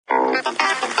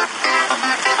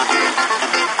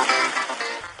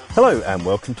Hello and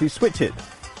welcome to Switch It.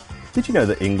 Did you know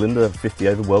that England are 50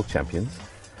 over world champions?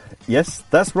 Yes,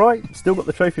 that's right, still got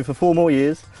the trophy for 4 more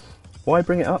years. Why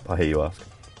bring it up, I hear you ask?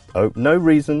 Oh, no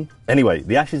reason. Anyway,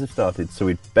 the Ashes have started, so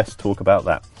we'd best talk about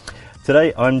that.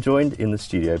 Today I'm joined in the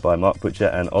studio by Mark Butcher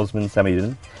and Osman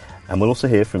Samiuddin, and we'll also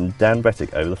hear from Dan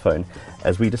Brettick over the phone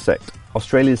as we dissect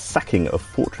Australia's sacking of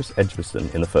Fortress Edgbaston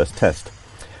in the first test.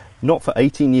 Not for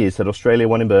 18 years had Australia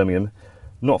won in Birmingham.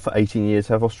 Not for 18 years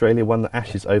have Australia won the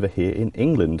Ashes over here in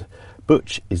England.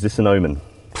 Butch, is this an omen?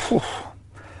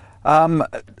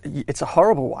 It's a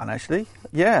horrible one, actually.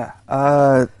 Yeah.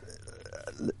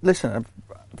 Listen,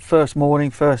 first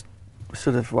three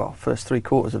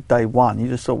quarters of day one, you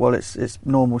just thought, well, it's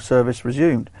normal service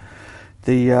resumed.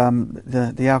 The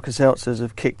Alka-Seltzers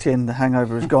have kicked in, the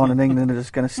hangover has gone, and England are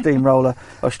just going to steamroller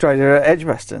Australia at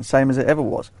Edgbaston, same as it ever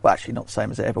was. Well, actually, not the same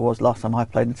as it ever was. Last time I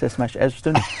played in a Test match at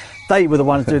Edgbaston, they were the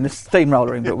ones doing the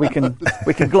steamrollering, but we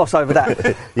can gloss over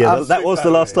that. Yeah, that was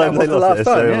the last time they lost it.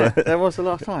 That was the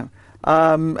last time.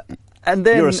 And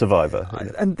then you're a survivor.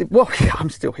 I'm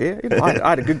still here. I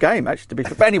had a good game, actually, to be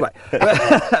fair. But anyway,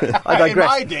 I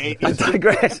digress. I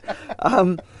digress.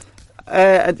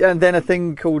 And then a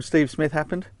thing called Steve Smith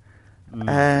happened,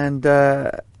 and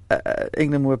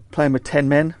England were playing with 10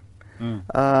 men,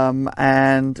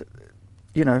 and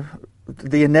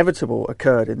the inevitable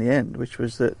occurred in the end, which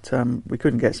was that we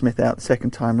couldn't get Smith out the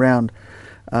second time round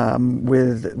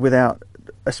without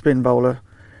a spin bowler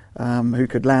who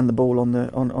could land the ball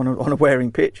on a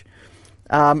wearing pitch.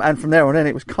 And from there on in,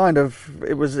 it was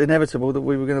inevitable that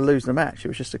we were going to lose the match. It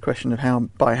was just a question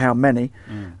of by how many.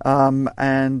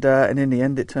 And in the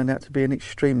end, it turned out to be an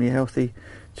extremely healthy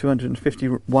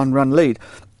 251-run lead.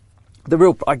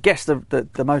 I guess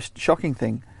the most shocking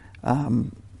thing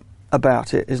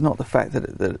about it is not the fact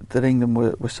that England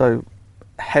were so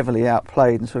heavily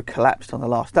outplayed and sort of collapsed on the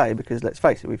last day, because let's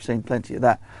face it, we've seen plenty of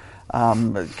that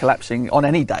collapsing on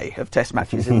any day of Test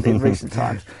matches in recent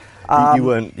times.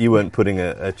 You weren't putting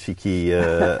a cheeky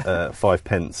 5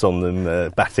 pence on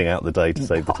them, batting out the day to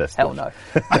save the Test. Hell no.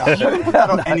 You wouldn't put that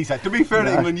on any side. To be fair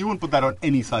to England, you wouldn't put that on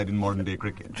any side in modern day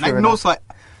cricket. True no side,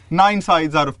 9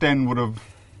 sides out of 10 would have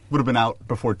been out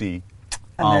before tea.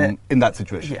 In that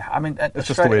situation. Yeah, I mean, it's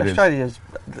just the way it is. Australia's.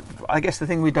 I guess the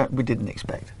thing we didn't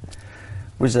expect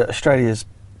was that Australia's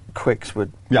quicks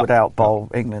would out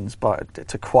bowl England's, but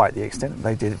to quite the extent that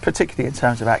they did, particularly in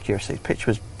terms of accuracy. The pitch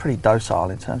was pretty docile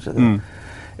in terms of the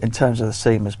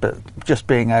seamers, but just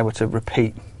being able to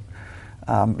repeat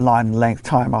line length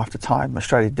time after time,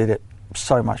 Australia did it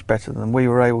so much better than we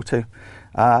were able to.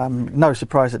 No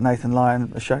surprise that Nathan Lyon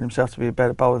has shown himself to be a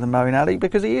better bowler than Moeen Ali,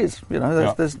 because he is.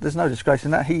 There's no disgrace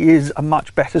in that. He is a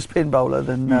much better spin bowler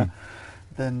than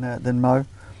Mo.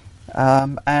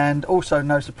 And also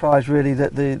no surprise really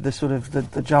that the sort of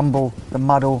the jumble, the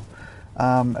muddle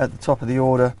at the top of the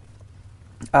order,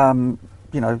 didn't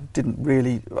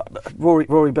really.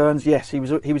 Rory Burns, yes, he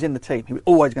was in the team. He was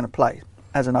always going to play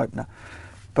as an opener,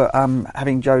 but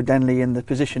having Joe Denley in the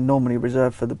position normally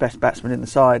reserved for the best batsman in the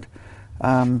side,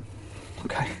 I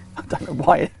don't know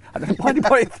why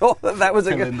anybody thought that was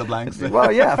fill in the blanks.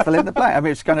 Well, yeah, fill in the blank. I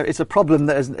mean, it's a problem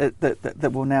that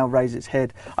will now raise its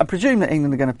head. I presume that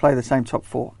England are going to play the same top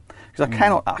 4, because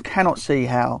I cannot see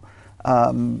how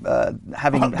having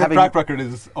the track record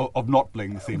is of not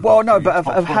playing the same. Well, no, but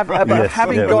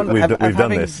having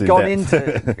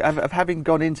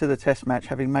gone into the Test match,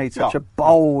 having made such a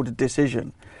bold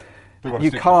decision.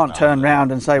 You can't turn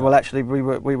round and say, well, actually, we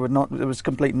were not. It was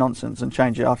complete nonsense, and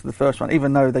change it after the first one,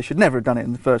 even though they should never have done it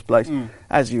in the first place,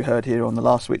 as you heard here on the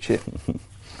last Switch Hit.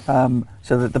 So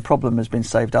that the problem has been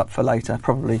saved up for later,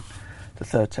 probably the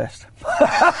third Test.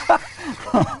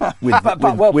 with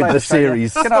the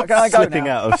series slipping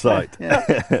out of sight.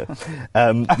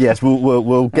 Yes,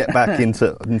 we'll get back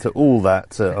into all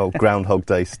that old Groundhog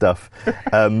Day stuff.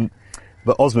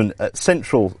 But Osman,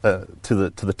 central to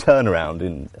the turnaround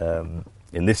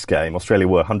in this game, Australia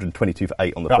were 122 for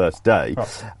 8 on the first day,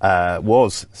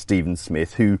 was Stephen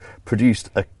Smith, who produced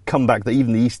a comeback that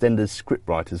even the EastEnders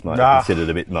scriptwriters might have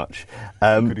considered a bit much.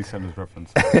 Good EastEnders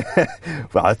reference.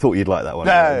 Well, I thought you'd like that one.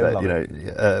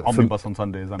 Omnibus on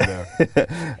Sundays, I'm there.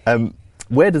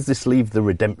 Where does this leave the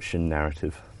redemption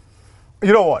narrative?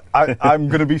 You know what? I'm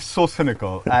going to be so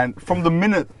cynical. And from the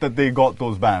minute that they got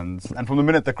those bans, and from the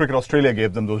minute that Cricket Australia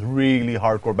gave them those really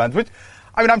hardcore bans, which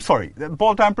I mean, I'm sorry,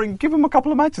 ball tampering, give him a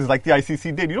couple of matches like the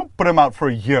ICC did. You don't put him out for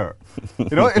a year.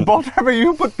 In ball tampering,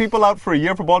 you put people out for a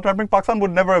year for ball tampering, Pakistan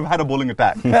would never have had a bowling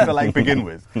attack to begin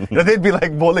with. They'd be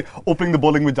like opening the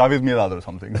bowling with Javed Mirad or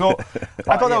something. So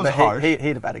I thought that was harsh. He'd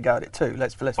have had a go at it too.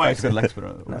 Let's face it. No,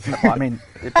 I mean,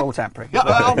 ball tampering.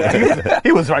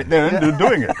 He was right there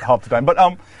doing it half the time.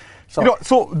 But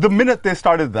so the minute they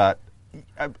started that,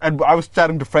 and I was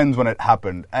chatting to friends when it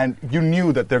happened, and you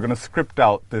knew that they're going to script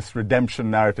out this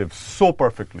redemption narrative so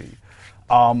perfectly.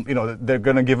 They're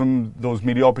going to give him those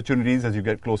media opportunities as you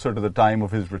get closer to the time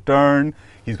of his return.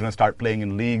 He's going to start playing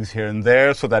in leagues here and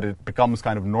there so that it becomes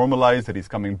kind of normalized that he's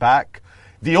coming back.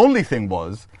 The only thing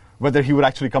was whether he would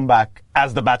actually come back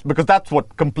as the batsman, because that's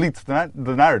what completes the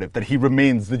narrative, that he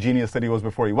remains the genius that he was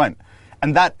before he went.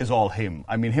 And that is all him.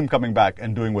 I mean, him coming back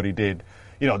and doing what he did.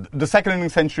 The second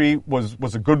innings century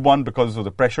was a good one because of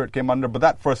the pressure it came under, but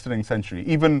that first innings century,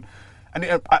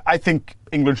 I think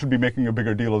England should be making a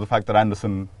bigger deal of the fact that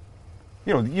Anderson,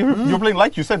 you're playing,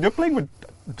 like you said, they're playing with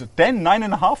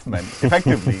 9.5 men,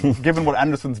 effectively, given what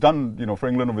Anderson's done, for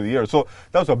England over the years. So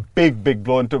that was a big, big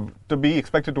blow, and to be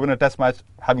expected to win a test match,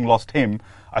 having lost him,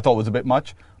 I thought was a bit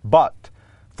much. But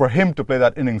for him to play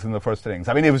that innings in the first innings,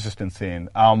 I mean, it was just insane.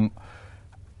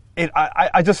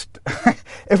 I just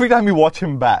every time you watch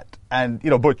him bat, and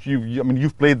Butch,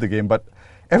 you've played the game, but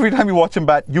every time you watch him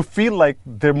bat, you feel like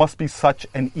there must be such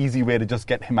an easy way to just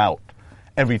get him out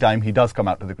every time he does come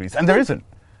out to the crease, and there isn't.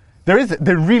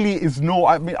 There really is no.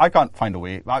 I mean, I can't find a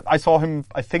way. I saw him,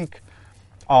 I think,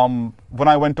 when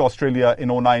I went to Australia in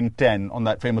 09-10 on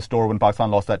that famous tour when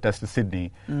Pakistan lost that test to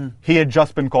Sydney. He had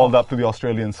just been called up to the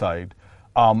Australian side.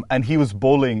 And he was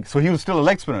bowling, so he was still a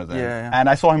leg spinner then. Yeah. And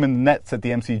I saw him in the nets at the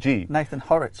MCG. Nathan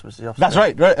Horrocks was the Australian.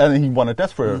 That's right. And he won a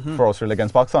test for Australia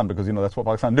against Pakistan because, that's what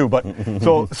Pakistan do. But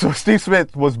so Steve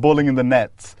Smith was bowling in the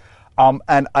nets.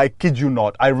 And I kid you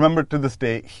not, I remember to this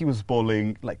day, he was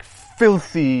bowling like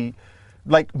filthy,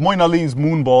 like Moeen Ali's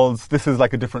moon balls. This is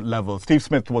like a different level. Steve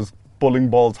Smith was bowling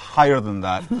balls higher than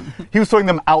that. He was throwing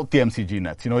them out the MCG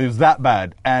nets. He was that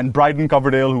bad. And Bryden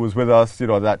Coverdale, who was with us,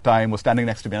 at that time, was standing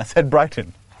next to me. And I said,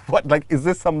 Bryden, what? Like, is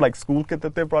this some school kid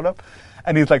that they brought up?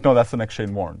 And he's like, no, that's the next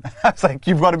Shane Warne. I was like,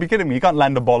 you've got to be kidding me. He can't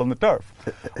land a ball on the turf.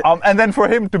 And then for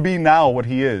him to be now what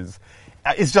he is,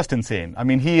 it's just insane. I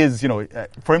mean, he is,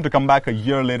 for him to come back a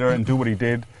year later and do what he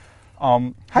did.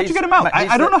 How'd you get him out?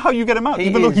 I don't know how you get him out,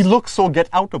 even though he looks so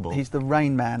get-outable. He's the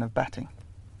Rain Man of batting.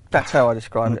 That's how I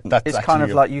describe it. That's it's kind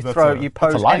of like you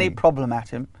pose any problem at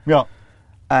him,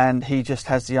 and he just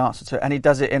has the answer to it, and he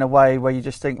does it in a way where you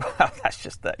just think, well, that's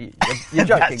just that you're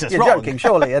joking, you're joking,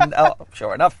 surely, and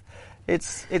sure enough,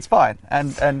 it's fine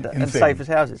and safe as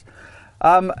houses.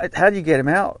 How do you get him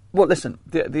out? Well, listen,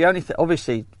 the only thing,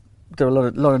 obviously, there are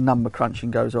a lot of number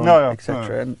crunching goes on,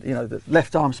 etc. And the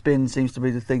left arm spin seems to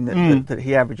be the thing that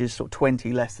he averages sort of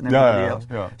 20 less than everybody else.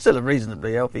 Yeah. Still a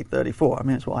reasonably healthy 34. I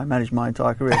mean, that's what I managed my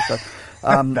entire career. So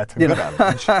that's a good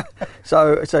average.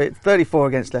 so 34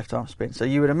 against left arm spin. So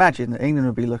you would imagine that England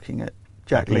would be looking at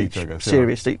Jack Leach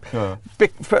seriously. Yeah.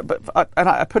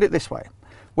 I put it this way: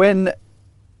 when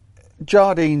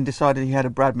Jardine decided he had a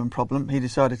Bradman problem, he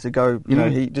decided to go,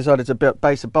 he decided to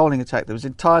base a bowling attack that was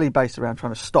entirely based around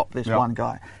trying to stop this one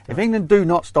guy. If England do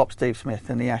not stop Steve Smith,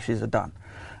 then the Ashes are done.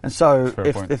 And so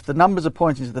if the numbers are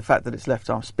pointing to the fact that it's left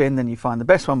arm spin, then you find the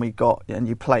best one we've got and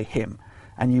you play him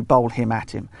and you bowl him at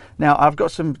him. Now, I've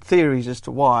got some theories as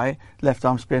to why left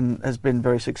arm spin has been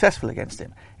very successful against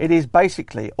him. It is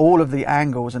basically all of the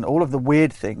angles and all of the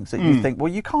weird things that you think,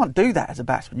 well, you can't do that as a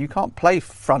batsman. You can't play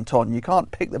front on. You can't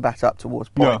pick the bat up towards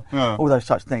point. All those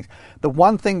types of things. The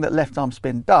one thing that left arm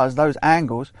spin does, those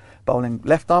angles, bowling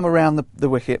left arm around the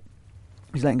wicket,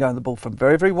 he's letting go of the ball from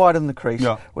very, very wide on the crease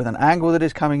with an angle that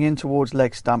is coming in towards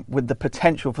leg stump with the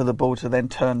potential for the ball to then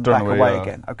turn back away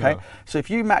again. Okay, so if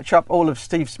you match up all of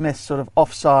Steve Smith's sort of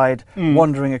offside,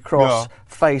 wandering across,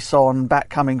 face on, bat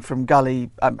coming from gully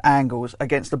angles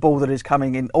against the ball that is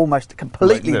coming in almost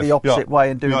completely the opposite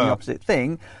way and doing the opposite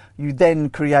thing, you then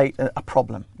create a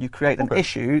problem. You create an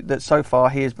issue that so far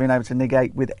he has been able to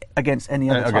negate against any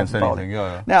other type of bowling.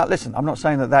 Now, listen, I'm not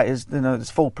saying that is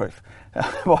it's foolproof.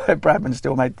 Bradman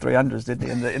still made 300s, didn't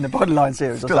he, in the Borderline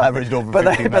series? Still averaged over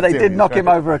 50. But they did knock him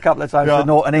over a couple of times for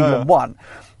naught, and England won.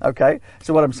 Okay,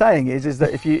 so what I'm saying is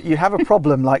that if you have a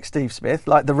problem like Steve Smith,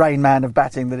 like the Rain Man of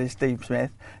batting that is Steve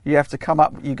Smith, you have to come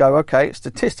up. You go, okay,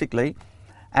 statistically,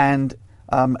 and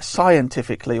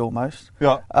scientifically almost.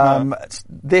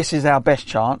 This is our best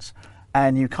chance,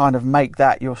 and you kind of make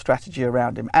that your strategy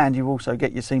around him, and you also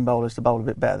get your seam bowlers to bowl a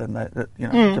bit better than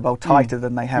to bowl tighter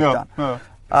than they have done.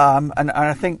 And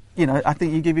I think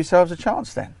you give yourselves a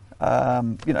chance then.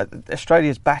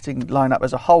 Australia's batting lineup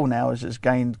as a whole now has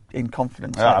gained in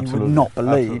confidence. Yeah, you would not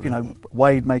believe. Absolutely.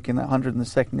 Wade making that 100 in the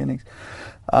second innings.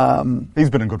 He's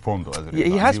been in good form though, hasn't he?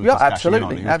 He has,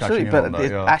 absolutely. But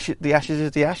the Ashes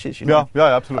is the Ashes, Yeah,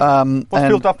 absolutely. What's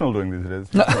Phil Tufnell doing these days?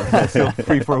 Still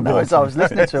free for a ball. I was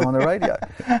listening to him on the radio.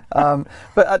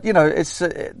 It's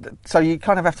so you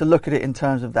kind of have to look at it in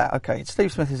terms of that. Okay,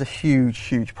 Steve Smith is a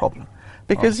huge problem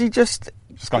because there's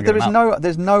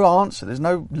no answer. There's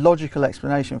no logical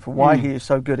explanation for why he is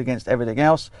so good against everything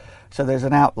else. So there's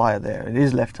an outlier there. It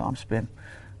is left arm spin.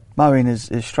 Moeen is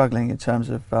struggling in terms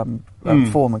of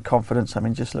form and confidence. I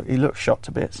mean, he looks shot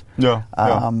to bits. Yeah.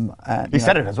 He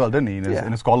said it as well, didn't he?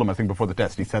 In his column, I think before the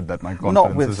test, he said that my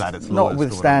confidence is at its lowest.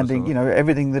 Notwithstanding,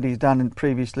 everything that he's done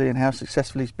previously and how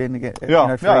successful he's been for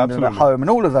England at home and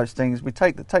all of those things, we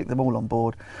take them all on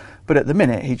board. But at the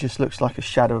minute, he just looks like a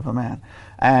shadow of a man.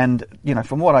 And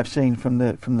from what I've seen from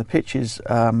the pitches,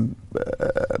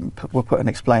 we'll put an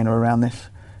explainer around this.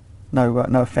 No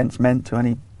offence meant to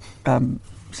any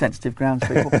sensitive grounds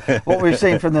people. What we've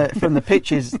seen from the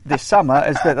pitches this summer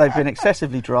is that they've been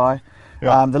excessively dry.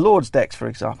 Yeah. The Lord's decks, for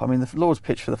example. I mean, the Lord's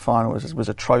pitch for the final was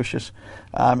atrocious.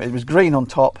 It was green on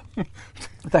top.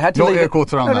 They had to leave air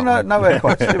quotes around that. No air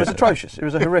quotes. It was atrocious. It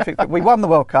was a horrific. We won the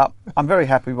World Cup. I'm very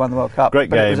happy we won the World Cup. Great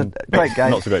game. It was a great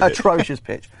game. Not so great atrocious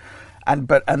pitch. And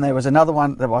there was another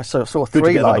one that I saw Good three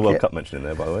to get like the World it. Cup mentioned in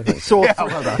there, by the way. We still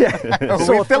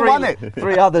won it.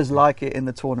 Three others like it in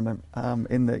the tournament.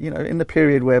 In the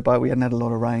period whereby we hadn't had a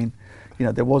lot of rain.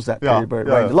 There was that period where it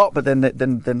rained a lot, but then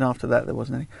after that there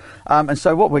wasn't any. And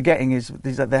so what we're getting is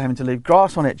that they're having to leave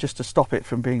grass on it just to stop it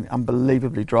from being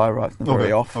unbelievably dry right from the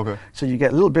very off. Okay. So you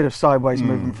get a little bit of sideways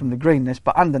movement from the greenness,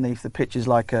 but underneath the pitch is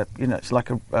like a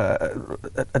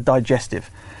digestive.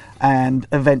 And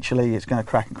eventually it's going to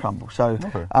crack and crumble. So,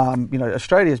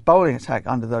 Australia's bowling attack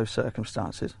under those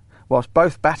circumstances, whilst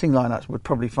both batting lineups would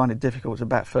probably find it difficult to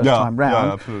bat first time round,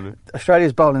 yeah, absolutely.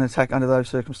 Australia's bowling attack under those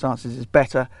circumstances is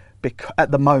better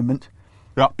at the moment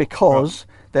because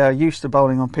they are used to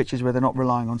bowling on pitches where they're not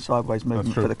relying on sideways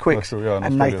movement for the quicks.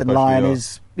 And Nathan Lyon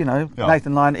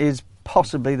Nathan Lyon is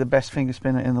possibly the best finger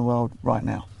spinner in the world right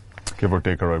now. Give or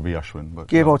take a Ravi Ashwin.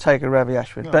 Or take a Ravi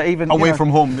Ashwin. Yeah. But even away from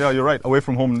home, you're right. Away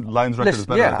from home, Lyon's record is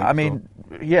better.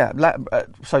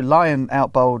 So Lyon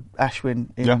outbowled Ashwin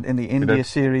in the India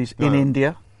series in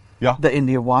India. Yeah. That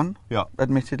India won. Yeah.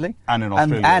 Admittedly. And in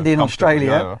Australia. And in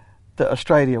Australia, that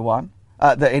Australia won.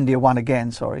 That India won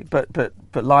again. Sorry, but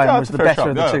Lyon was the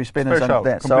better of the two spinners under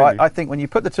there. So I think when you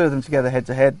put the two of them together head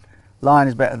to head, Lyon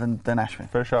is better than Ashwin.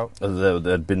 Fair shout. There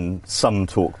had been some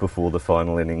talk before the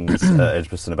final innings,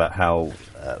 Edgbaston, about how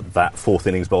that fourth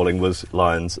innings bowling was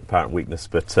Lyon's apparent weakness,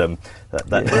 but Sixfer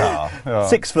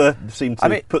seemed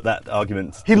to put that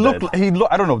argument. He looked. I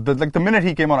don't know. The minute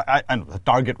he came on, I know the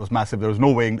target was massive. There was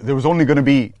no way. There was only going to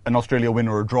be an Australia win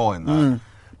or a draw in that.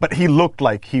 But he looked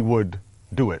like he would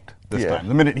do it this time.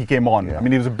 The minute he came on, I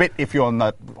mean, he was a bit iffy on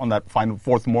that final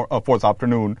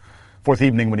fourth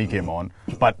evening when he came on,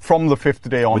 but from the fifth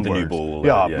day onwards, with the new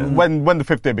ball, when the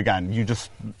fifth day began, he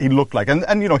looked like, and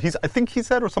I think he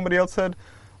said, or somebody else said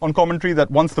on commentary, that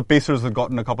once the Pacers had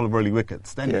gotten a couple of early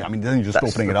wickets, then then you're just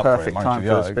opening it up for him, aren't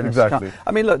you? Exactly.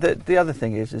 I mean, look, the other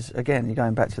thing is again, you're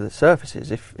going back to the surfaces.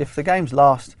 If the games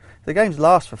last for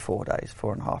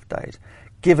 4.5 days,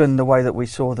 given the way that we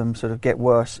saw them sort of get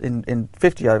worse in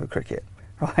 50 over cricket.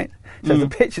 Right, so the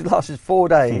pitch lasts 4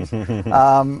 days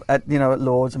at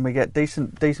Lords, and we get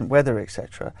decent weather,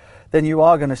 etc. Then you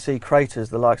are going to see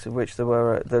craters, the likes of which there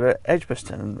were at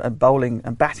Edgbaston, and bowling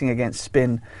and batting against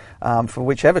spin for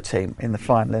whichever team in the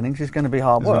final innings is going to be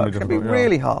hard work. It's going to be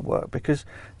really hard work because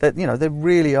they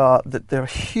really are. There are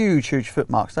huge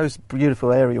footmarks. Those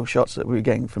beautiful aerial shots that we were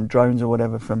getting from drones or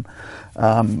whatever from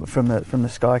the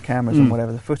sky cameras and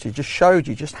whatever the footage just showed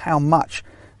you just how much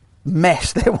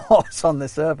mess there was on the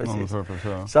surfaces.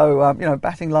 So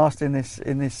batting last in this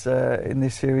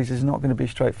series is not going to be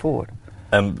straightforward.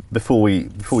 Before we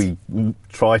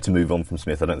try to move on from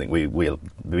Smith, I don't think we'll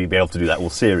be able to do that all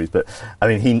series. But I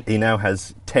mean, he now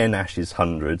has 10 Ashes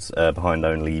hundreds behind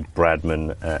only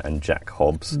Bradman and Jack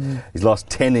Hobbs. His last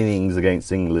 10 innings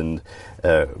against England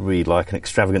read like an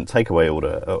extravagant takeaway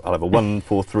order. I'll have a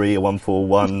 1-4-3, a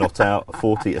 1-4-1 not out, a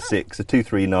 40, a 6, a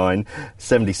 2-3-9,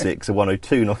 76, a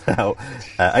 102 not out,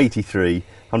 83.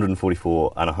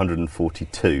 144 and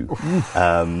 142.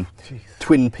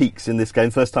 Twin peaks in this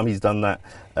game. First time he's done that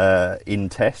in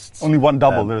tests. Only one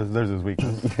double. There's his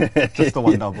weakness. Just the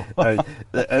one double.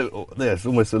 There's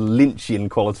almost a Lynchian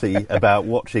quality about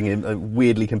watching him.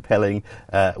 Weirdly compelling,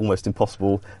 almost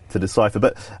impossible to decipher.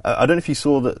 But I don't know if you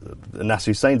saw the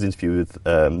Nasser Hussain's interview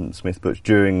with Smith Butch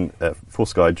for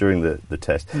Sky during the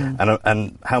test,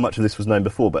 and how much of this was known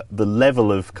before. But the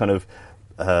level of kind of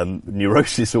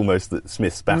neurosis almost that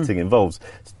Smith's batting involves,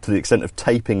 to the extent of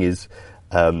taping his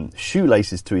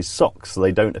shoelaces to his socks so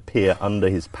they don't appear under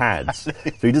his pads, so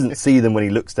he doesn't see them when he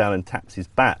looks down and taps his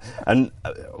bat. And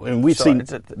we've seen.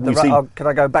 Can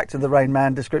I go back to the Rain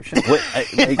Man description? Well,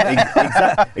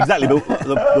 exactly.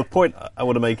 The point I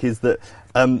want to make is that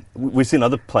we've seen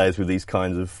other players with these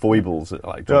kinds of foibles,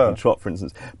 like Jonathan Trott, for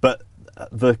instance, but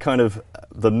the kind of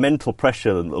the mental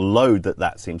pressure and the load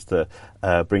that seems to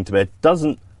bring to bear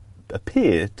doesn't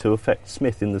appear to affect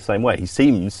Smith in the same way. He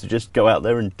seems to just go out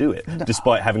there and do it,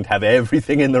 despite having to have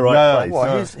everything in the right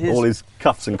place. All his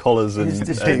cuffs and collars and his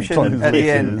description at the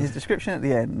end. His description at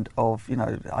the end of,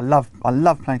 I love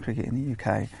playing cricket in the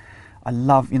UK. I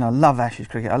love Ashes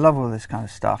cricket. I love all this kind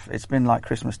of stuff. It's been like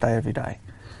Christmas Day every day.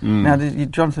 Now,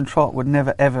 Jonathan Trott would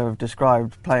never ever have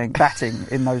described batting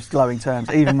in those glowing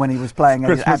terms, even when he was playing at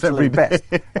his absolute best.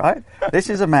 Right? This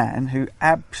is a man who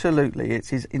absolutely, it's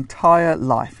his entire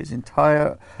life, his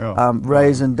entire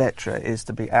raison d'etre is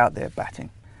to be out there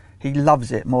batting. He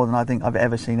loves it more than I think I've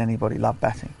ever seen anybody love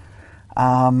batting,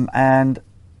 and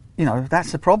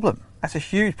that's a problem. That's a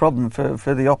huge problem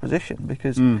for the opposition,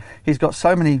 because he's got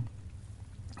so many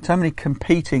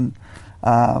competing.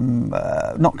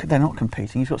 They're not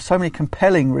competing. He's got so many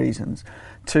compelling reasons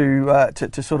to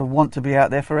sort of want to be out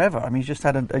there forever. I mean, he's just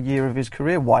had a year of his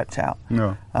career wiped out.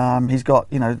 He's got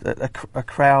a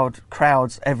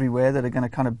crowds everywhere that are going to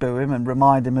kind of boo him and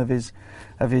remind him of his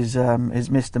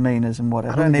misdemeanors and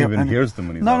whatever. I don't think he even hears them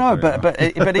when he's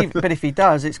but if he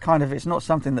does, it's not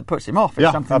something that puts him off.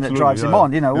 It's something that drives him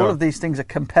on. All of these things are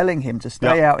compelling him to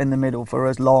stay out in the middle for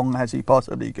as long as he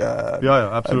possibly can.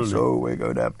 Absolutely. And so we're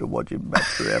going to have to watch him bat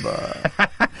forever.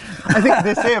 I think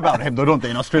they say about him, though, don't they,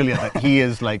 in Australia, that he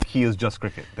is just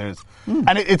cricket.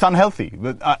 And it's unhealthy.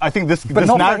 But I think this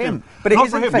not narrative, for him. But it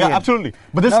isn't for him. Absolutely.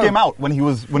 But this came out when he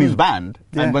was banned,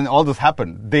 and when all this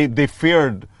happened, they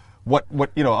feared what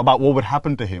about what would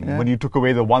happen to him when you took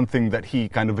away the one thing that he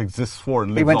kind of exists for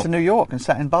and lives He went off. to New York and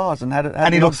sat in bars and had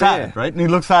and he looked sad, right? And he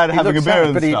looked sad having a beer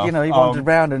and but stuff. He wandered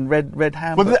around and read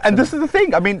handbooks. And this is the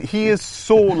thing. I mean, he is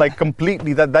so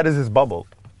completely that is his bubble.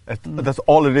 That's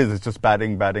all it is. It's just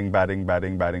batting. And he's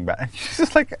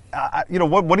just what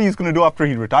are you going to do after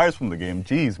he retires from the game?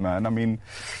 Jeez, man. I mean.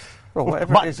 Well,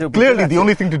 whatever it is, clearly, the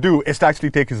only thing to do is to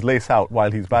actually take his lace out while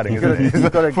he's batting. For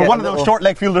one of those short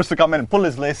leg fielders to come in and pull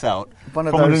his lace out from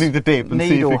underneath the tape and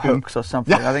needle see if he hooks or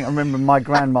something. I think I remember my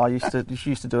grandma used to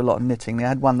do a lot of knitting. They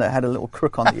had one that had a little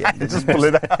crook on the end. Just pull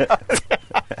it out.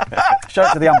 Show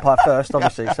it to the umpire first,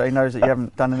 obviously, so he knows that you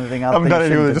haven't done anything else.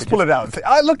 Just pull it out and say,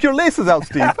 look, your lace is out,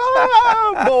 Steve.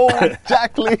 Bold,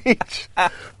 Jack Leach,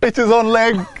 pitches on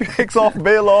leg, kicks off,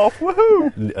 bail off,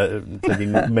 woohoo!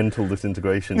 Taking mental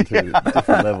disintegration to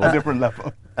a different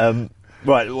level.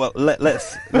 Right, well,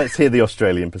 let's hear the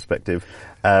Australian perspective.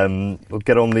 We'll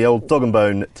get on the old dog and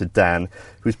bone to Dan,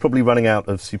 who's probably running out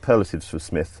of superlatives for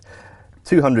Smith.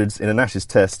 200s in an Ashes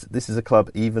test. This is a club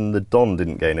even the Don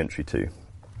didn't gain entry to.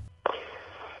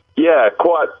 Yeah,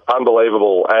 quite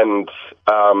unbelievable. And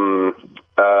I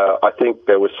think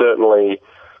there were certainly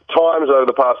times over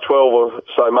the past 12 or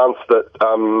so months that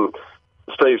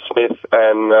Steve Smith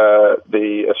and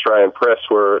the Australian press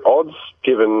were at odds,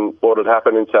 given what had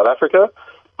happened in South Africa.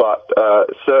 But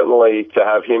certainly to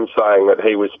have him saying that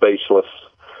he was speechless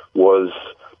was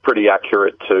pretty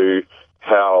accurate to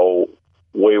how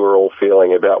we were all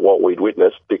feeling about what we'd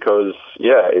witnessed, because,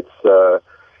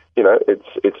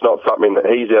 it's not something that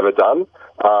he's ever done,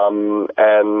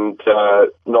 and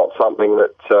not something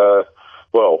that,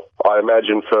 I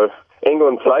imagine for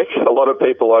England's sake, a lot of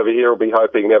people over here will be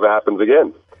hoping never happens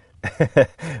again.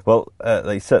 Well,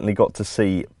 they certainly got to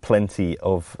see plenty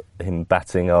of him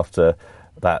batting after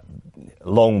that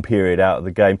long period out of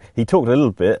the game. He talked a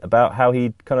little bit about how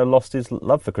he'd kind of lost his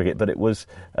love for cricket, but it was,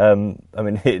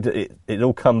 it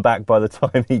all come back by the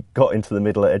time he got into the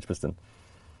middle at Edgbaston.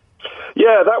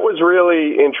 Yeah, that was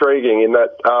really intriguing in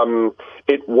that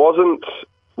it wasn't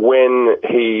when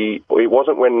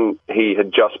he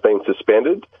had just been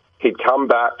suspended. He'd come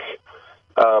back,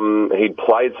 he'd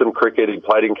played some cricket, he'd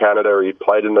played in Canada, he'd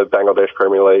played in the Bangladesh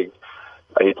Premier League,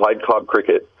 he played club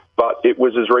cricket, but it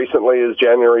was as recently as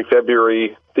January,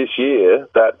 February this year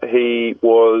that he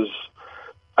was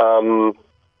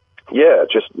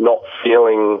just not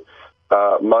feeling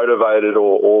motivated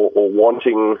or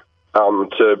wanting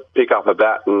to pick up a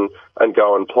bat and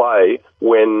go and play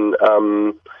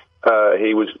whenever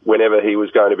he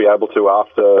was going to be able to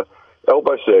after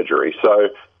elbow surgery. So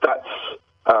that's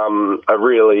a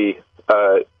really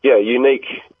unique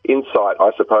insight,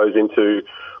 I suppose, into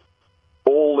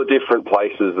all the different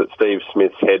places that Steve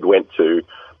Smith's head went to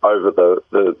over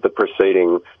the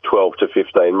preceding 12 to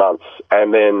 15 months.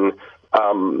 And then,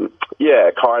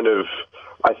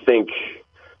 I think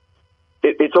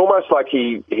it's almost like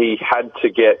he had to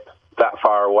get that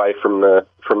far away from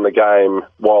the game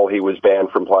while he was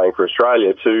banned from playing for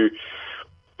Australia to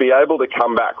be able to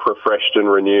come back refreshed and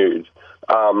renewed.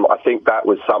 I think that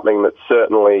was something that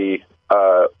certainly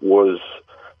was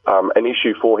an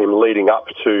issue for him leading up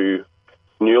to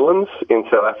Newlands in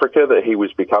South Africa, that he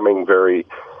was becoming very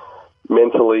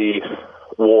mentally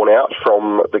worn out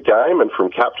from the game and from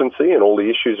captaincy and all the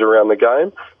issues around the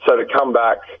game. So to come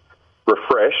back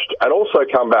refreshed and also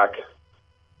come back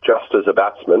just as a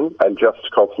batsman and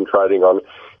just concentrating on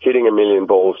hitting a million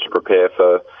balls to prepare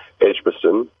for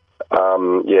Edgbaston,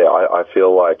 I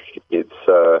feel like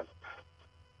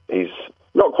he's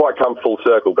not quite come full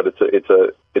circle, but it's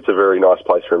a very nice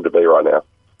place for him to be right now.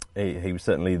 He was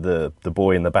certainly the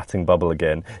boy in the batting bubble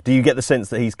again. Do you get the sense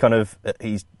that he's got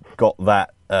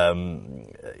that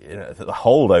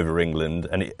hold over England,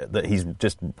 and that he's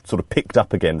just sort of picked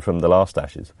up again from the last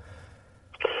Ashes?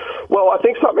 Well, I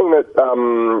think something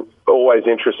that always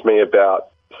interests me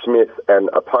about Smith and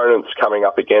opponents coming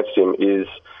up against him is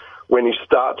when you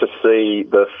start to see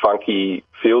the funky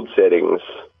field settings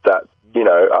that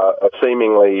are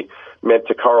seemingly meant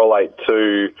to correlate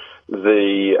to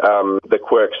the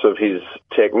quirks of his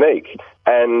technique.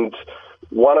 And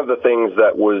one of the things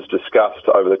that was discussed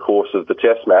over the course of the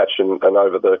Test match and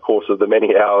over the course of the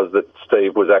many hours that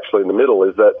Steve was actually in the middle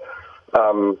is that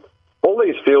all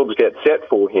these fields get set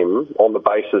for him on the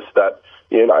basis that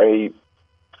he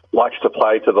likes to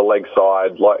play to the leg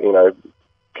side,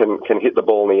 can hit the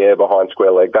ball in the air behind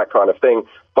square leg, that kind of thing.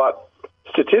 But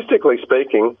statistically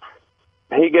speaking,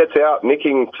 he gets out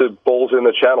nicking to balls in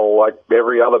the channel like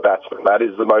every other batsman. That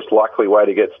is the most likely way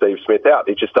to get Steve Smith out.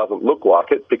 It just doesn't look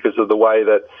like it because of the way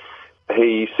that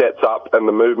he sets up and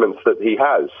the movements that he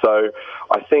has. So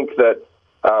I think that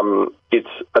it's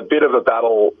a bit of a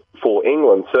battle for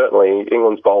England, certainly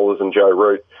England's bowlers and Joe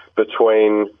Root,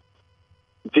 between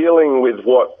dealing with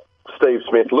what Steve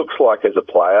Smith looks like as a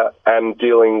player and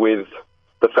dealing with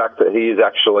the fact that he is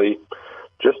actually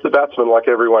just a batsman like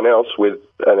everyone else with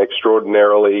an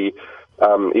extraordinarily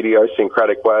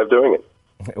idiosyncratic way of doing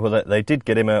it. Well, they did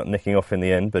get him out nicking off in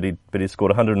the end, but he scored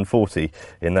 140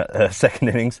 in that second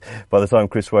innings by the time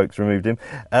Chris Woakes removed him.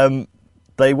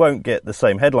 They won't get the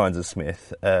same headlines as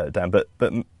Smith, Dan, but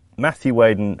Matthew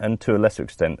Wade and to a lesser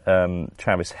extent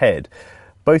Travis Head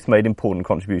both made important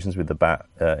contributions with the bat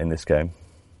in this game.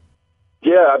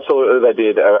 Yeah, absolutely they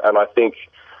did, and I think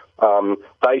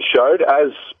they showed,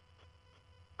 as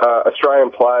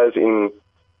Australian players in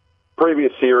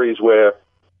previous series where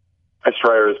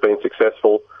Australia has been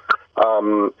successful,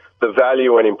 the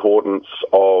value and importance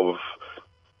of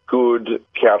good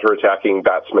counter-attacking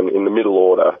batsmen in the middle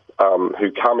order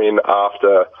who come in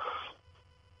after,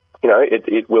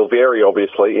 it will vary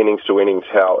obviously innings to innings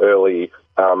how early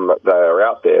they are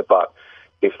out there, but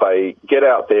if they get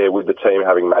out there with the team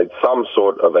having made some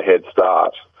sort of a head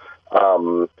start,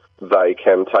 they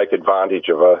can take advantage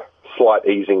of a slight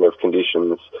easing of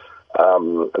conditions.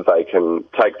 They can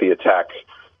take the attack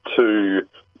to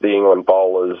the England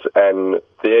bowlers, and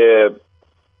their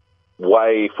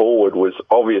way forward was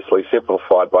obviously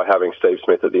simplified by having Steve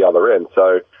Smith at the other end.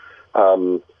 So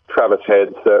Travis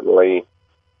Head certainly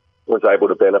was able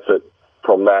to benefit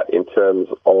from that in terms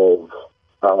of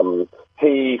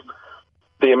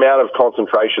the amount of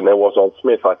concentration there was on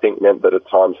Smith, I think, meant that at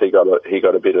times he got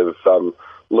a bit of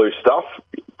loose stuff,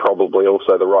 probably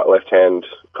also the right-left-hand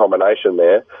combination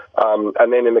there.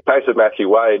 And then in the case of Matthew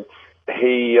Wade,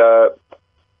 we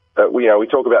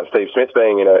talk about Steve Smith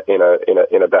being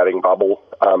in a batting bubble.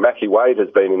 Matthew Wade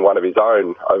has been in one of his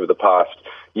own over the past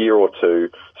year or two,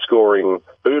 scoring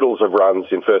oodles of runs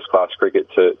in first-class cricket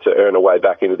to earn a way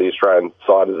back into the Australian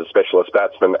side as a specialist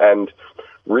batsman. And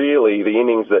really, the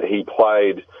innings that he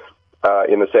played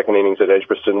in the second innings at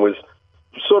Edgbaston was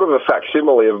sort of a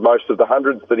facsimile of most of the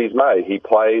hundreds that he's made. He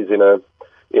plays in a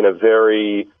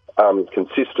very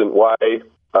consistent way.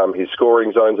 His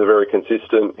scoring zones are very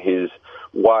consistent. His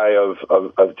way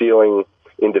of dealing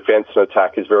in defence and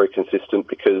attack is very consistent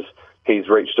because he's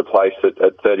reached a place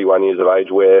at 31 years of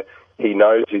age where he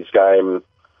knows his game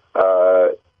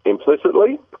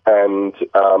implicitly, and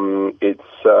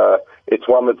it's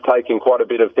one that's taking quite a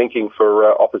bit of thinking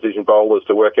for opposition bowlers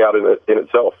to work out in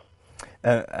itself.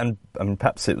 And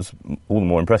perhaps it was all the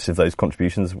more impressive, those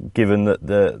contributions, given that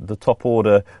the top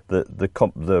order,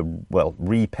 the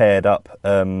repaired up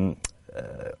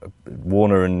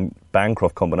Warner and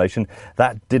Bancroft combination,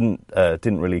 that didn't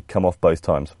really come off both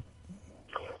times.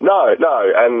 No,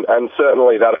 and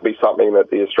certainly that'd be something that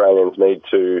the Australians need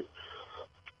to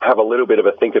have a little bit of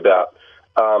a think about.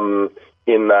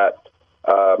 In that,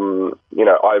 I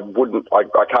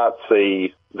can't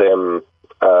see them,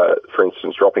 for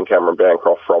instance, dropping Cameron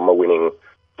Bancroft from a winning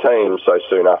team so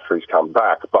soon after he's come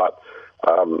back. But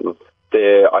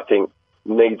there, I think,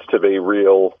 needs to be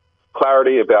real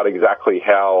clarity about exactly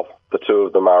how the two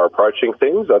of them are approaching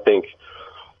things. I think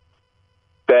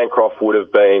Bancroft would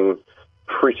have been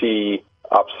pretty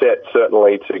upset,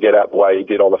 certainly, to get out the way he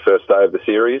did on the first day of the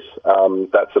series.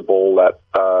 That's a ball that,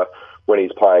 when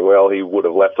he's playing well, he would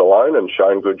have left alone and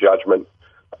shown good judgment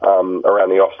around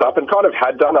the off-stump, and kind of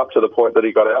had done up to the point that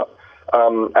he got out.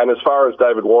 And as far as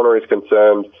David Warner is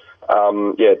concerned,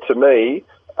 to me,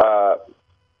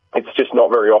 it's just not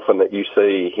very often that you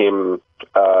see him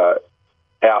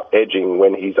out-edging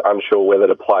when he's unsure whether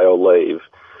to play or leave.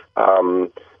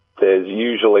 There's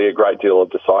usually a great deal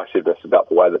of decisiveness about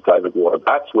the way that David Warner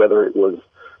bats, whether it was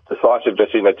decisiveness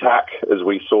in attack, as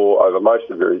we saw over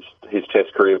most of his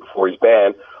Test career before his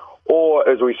ban, or,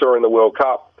 as we saw in the World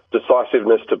Cup,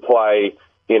 decisiveness to play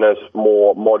in a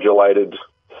more modulated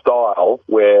style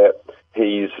where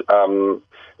he's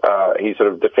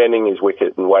sort of defending his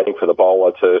wicket and waiting for the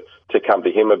bowler to come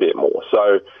to him a bit more.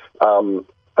 So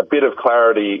a bit of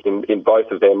clarity in both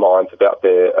of their minds about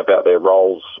their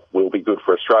roles will be good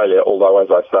for Australia. Although, as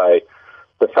I say,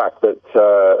 the fact that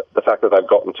they've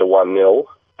gotten to 1-0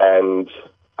 and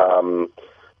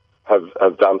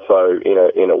have done so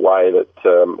in a way that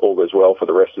augurs well for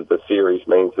the rest of the series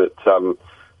means that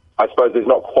I suppose there's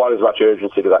not quite as much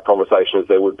urgency to that conversation as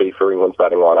there would be for England's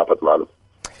batting lineup at the moment.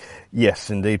 Yes,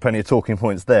 indeed, plenty of talking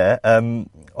points there.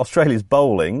 Australia's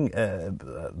bowling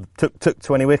took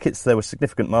 20 wickets. There were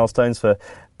significant milestones for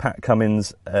Pat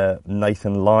Cummins,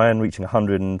 Nathan Lyon, reaching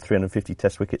 100 and 350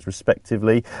 Test wickets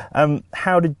respectively.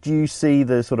 How did you see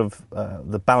the sort of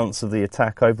the balance of the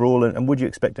attack overall, and would you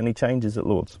expect any changes at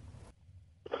Lord's?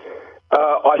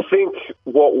 I think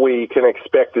what we can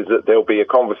expect is that there'll be a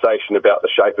conversation about the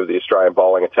shape of the Australian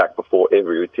bowling attack before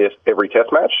every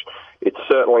test match. It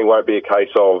certainly won't be a case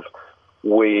of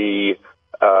we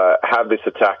have this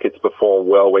attack, it's performed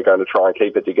well, we're going to try and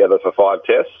keep it together for 5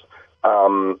 tests.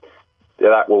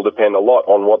 That will depend a lot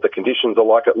on what the conditions are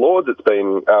like at Lord's. It's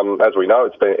been, as we know,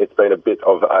 it's been a bit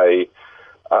of a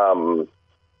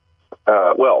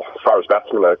as far as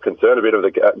batsmen are concerned, a bit of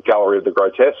the gallery of the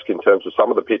grotesque in terms of some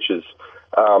of the pitches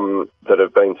that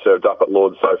have been served up at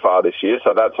Lord's so far this year.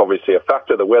 So that's obviously a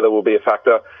factor. The weather will be a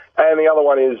factor. And the other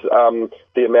one is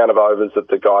the amount of overs that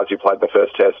the guys who played the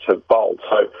first test have bowled.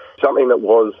 So something that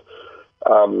was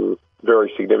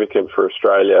very significant for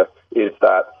Australia is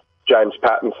that James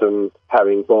Pattinson,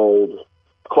 having bowled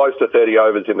close to 30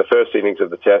 overs in the first innings of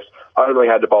the test, only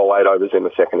had to bowl 8 overs in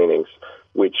the second innings,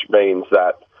 which means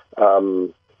that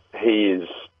he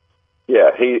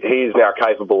is now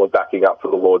capable of backing up for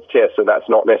the Lord's Test, and that's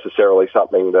not necessarily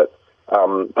something that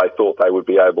they thought they would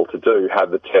be able to do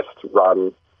had the test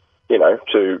run,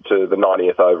 to the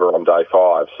 90th over on day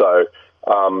 5. So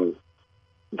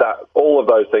that all of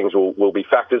those things will be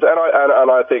factors,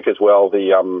 and I think as well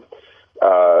the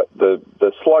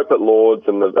slope at Lord's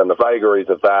and the vagaries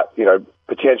of that,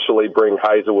 potentially bring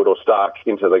Hazlewood or Stark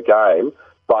into the game.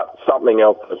 But something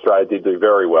else that Australia did do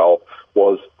very well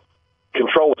was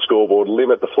control the scoreboard,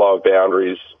 limit the flow of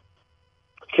boundaries,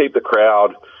 keep the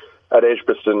crowd at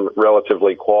Edgbaston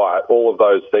relatively quiet, all of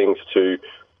those things to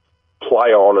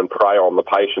play on and prey on the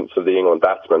patience of the England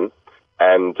batsmen.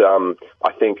 And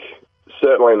I think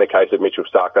certainly in the case of Mitchell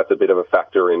Stark, that's a bit of a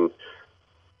factor in,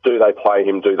 do they play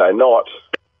him, do they not?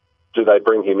 Do they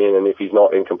bring him in? And if he's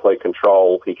not in complete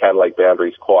control, he can leg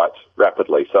boundaries quite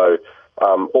rapidly. So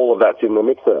all of that's in the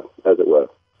mixer, as it were.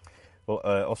 Well,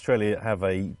 Australia have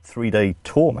a 3-day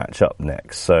tour match up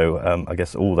next, so I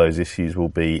guess all those issues will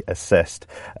be assessed.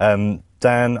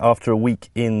 Dan, after a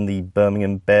week in the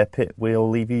Birmingham Bear Pit, we'll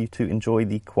leave you to enjoy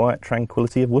the quiet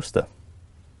tranquility of Worcester.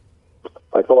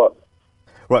 Thanks a lot.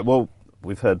 Right, well,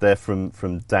 we've heard there from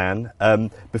Dan.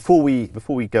 Before we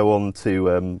go on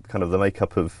to kind of the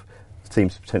makeup of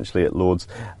teams potentially at Lord's,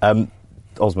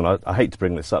 Osman, I hate to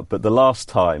bring this up, but the last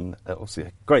time, obviously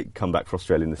a great comeback for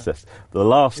Australia in this test, the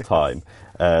last time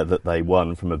that they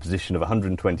won from a position of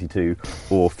 122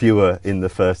 or fewer in the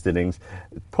first innings.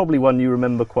 Probably one you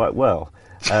remember quite well.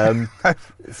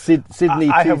 Sydney.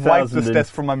 I have wiped this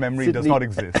test from my memory. It does not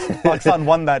exist. Pakistan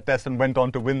won that test and went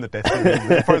on to win the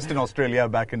test. First in Australia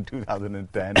back in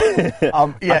 2010. Yes.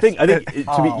 I think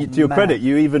to your credit,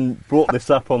 you even brought this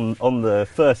up on the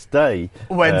first day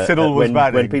when Siddle was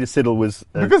batting. When Peter Siddle was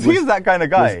because he's that kind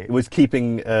of guy. Was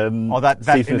keeping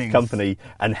Steve Smith company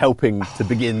and helping to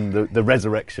begin the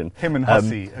resurrection. Him and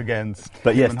Hussey against.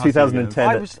 But yes,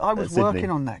 2010. I was working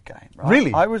on that game. Right?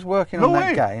 Really? I was working on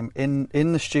that game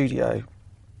in the studio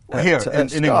here in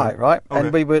Sky, England, right? Okay.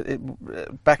 And we were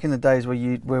back in the days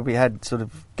where we had sort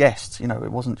of guests. You know,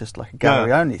 it wasn't just like a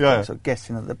gallery only thing, so guests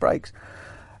in at the breaks.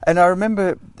 And I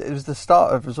remember it was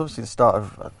obviously the start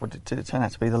of what did it turn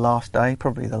out to be the last day,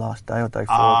 probably the last day or day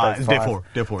 4,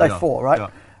 day 5. Day 4, right? Yeah.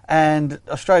 And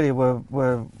Australia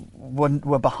were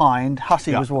behind.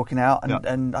 Hussey was walking out,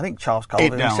 and I think Charles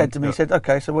Colvin said to me, he said,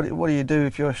 "Okay, so what do you do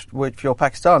if you're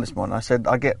Pakistan this morning?" I said,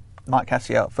 "I get Mike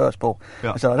Hussey out first ball."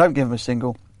 I said, "I don't give him a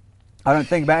single. I don't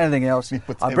think about anything else.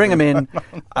 I bring him in,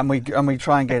 and we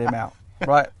try and get him out,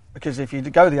 right? Because if you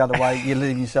go the other way, you're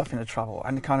leaving yourself into trouble."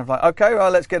 And kind of like, okay,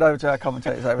 well, let's get over to our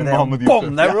commentators over there.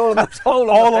 Boom! They were all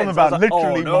on the boundary.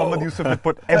 Literally, Mohammad Yusuf had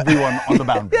put everyone on the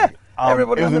boundary.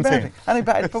 Everybody on the boundary. And he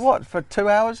batted for what? For 2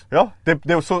 hours? Yeah.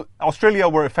 So Australia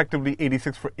were effectively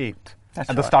 86 for 8.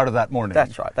 At the start of that morning.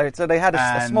 That's right. So they had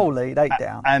a small lead, 8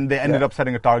 down. And they ended up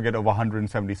setting a target of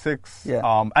 176.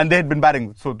 Yeah. And they had been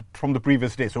batting from the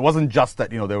previous day. So it wasn't just that,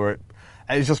 they were...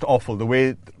 It's just awful. The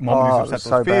way Mohammad Yusuf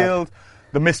set those field... Bad.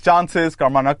 The missed chances,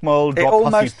 Karman Akmal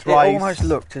dropped Hussey twice. It almost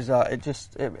looked as I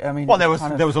mean. Well, there was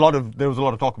a lot of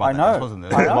talk about that, wasn't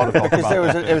there? I know. Because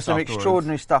there was some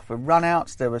extraordinary stuff with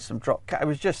runouts. There was some drop. It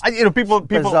was just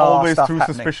people always threw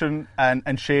suspicion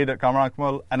and shade at Karman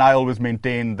Akmal, and I always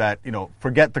maintained that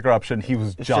forget the corruption. He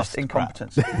was just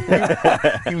incompetence.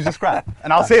 He was just crap,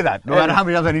 and I'll say that no matter how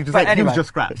many others I need to say. Anyway, he was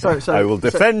just crap. So I will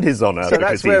defend his honour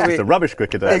because he's just a rubbish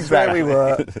cricketer. That's where we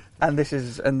were, and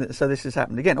so this has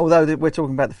happened again. Although we're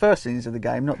talking about the first innings of the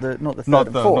game, not the third and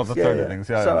fourth. Not the third innings.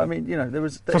 Yeah. So I mean, there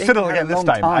was. So Siddle again this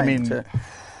time.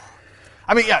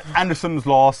 Anderson's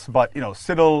loss, but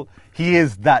Siddle, he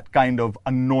is that kind of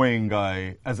annoying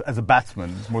guy as a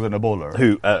batsman more than a bowler.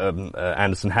 Who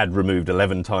Anderson had removed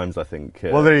 11 times, I think.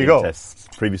 Well, there you go. Tests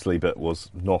previously, but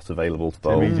was not available to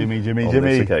bowl Jimmy on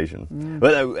this occasion.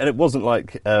 But and it wasn't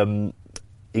like.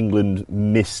 England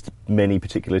missed many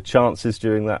particular chances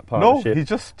during that partnership. No, he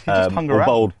just hung around. Or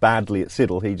bowled badly at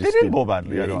Siddle. He didn't bowl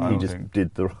badly. He just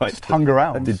did the right. Just hung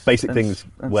around. Did basic things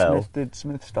well. Smith did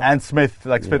Smith stuff. And Smith,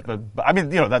 Smith. But I mean,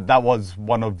 that was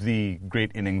one of the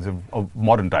great innings of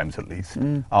modern times, at least.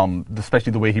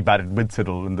 Especially the way he batted with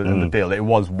Siddle in the tail. It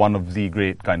was one of the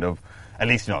great kind of, at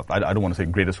least I don't want to say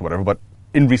greatest or whatever, but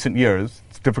in recent years,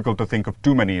 it's difficult to think of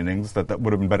too many innings that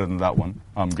would have been better than that one,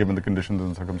 given the conditions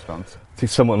and circumstance. I think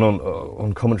someone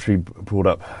on commentary brought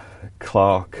up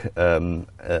Clark,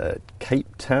 Cape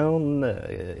Town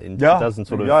in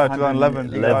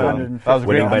 2011. That was a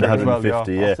great made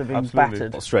 150. Well, after being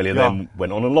battered. Australia then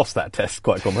went on and lost that test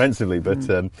quite comprehensively, but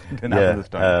didn't happen this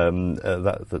time.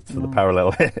 The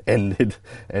parallel ended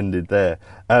there.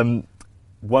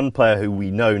 One player who we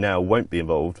know now won't be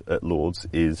involved at Lord's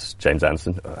is James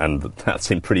Anderson, and that's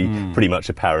pretty much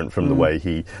apparent from the way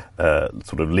he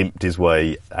sort of limped his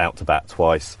way out to bat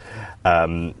twice.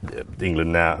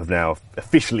 England have now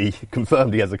officially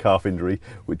confirmed he has a calf injury,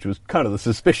 which was kind of the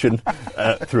suspicion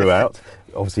throughout.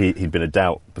 Obviously, he'd been a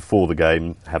doubt before the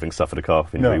game, having suffered a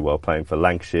calf injury while playing for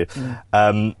Lancashire.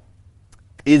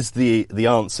 Is the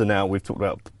answer now, we've talked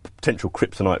about potential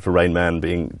kryptonite for Rain Man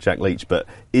being Jack Leach, but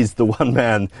is the one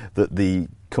man that the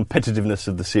competitiveness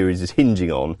of the series is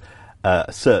hinging on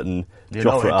a certain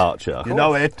Jofra Archer? You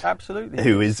know it. Absolutely.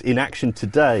 Who is in action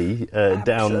today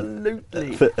down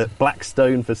at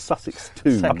Blackstone for Sussex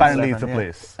 2. Apparently it's a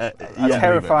place.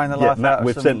 Terrifying the life out of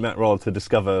We've sent Matt Ryle to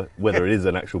discover whether it is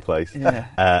an actual place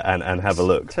and have a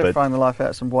look. Terrifying the life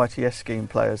out of some YTS scheme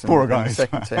players in the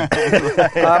second team.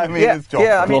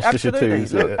 Gloucestershire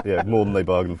 2, more than they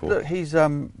bargained for. Look, he's,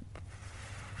 any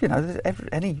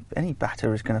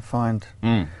batter is going to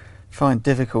find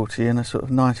difficulty in a sort of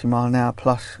 90-mile-an-hour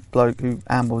plus bloke who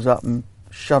ambles up and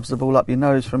shoves the ball up your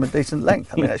nose from a decent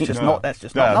length. I mean, that's just not nice.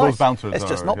 Those bouncers it's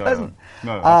just not pleasant.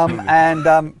 No,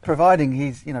 and providing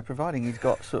he's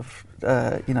got sort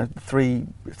of 3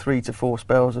 to 4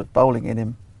 spells of bowling in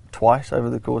him twice over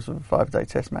the course of a 5-day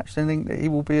Test match, then he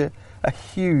will be a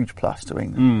huge plus to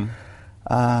England.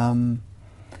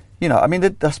 I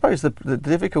mean, I suppose the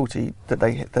difficulty that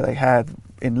they had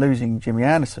in losing Jimmy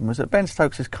Anderson was that Ben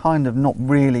Stokes is kind of not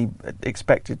really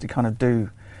expected to kind of do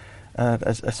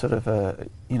a sort of a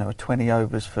 20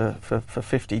 overs for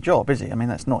 50 job, is he? I mean,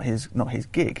 that's not his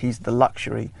gig. He's the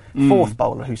luxury fourth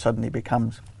bowler who suddenly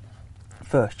becomes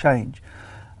first change.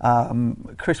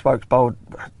 Chris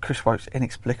Woakes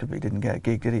inexplicably didn't get a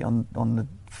gig, did he, on the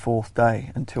fourth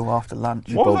day until after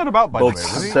lunch? What was that about, by the way?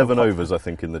 7 overs, I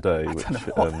think, in the day. I don't know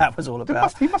what that was all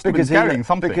about. He must have been carrying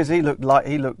something. Because he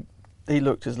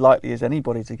looked as likely as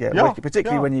anybody to get a wicket,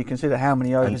 particularly when you consider how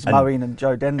many overs Moeen and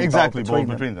Joe Denman bowled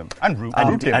between them. And Root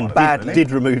badly.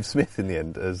 Did remove Smith in the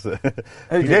end. As Who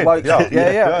did?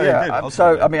 Yeah.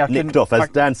 So, I mean, I nicked off, as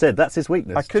Dan said, that's his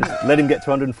weakness. I couldn't let him get to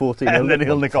 114 and then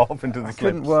he'll nick off into the I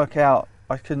couldn't work out.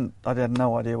 I had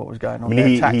no idea what was going on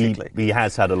tactically. He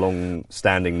has had a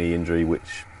long-standing knee injury,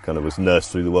 which kind of was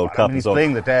nursed through the World Cup. He's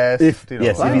playing the Test. If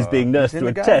he's being nursed through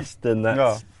a Test, then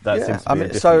that seems to be a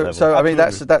different level. So I mean,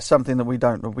 that's something that we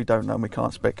don't know and we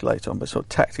can't speculate on. But sort of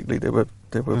tactically, there were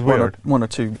one or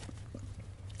two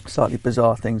slightly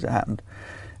bizarre things that happened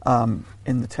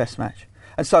in the Test match.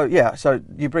 And so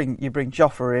you bring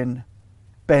Jofra in.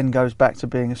 Ben goes back to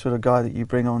being a sort of guy that you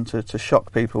bring on to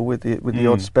shock people with the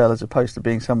odd spell, as opposed to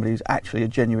being somebody who's actually a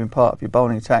genuine part of your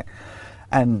bowling attack.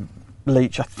 And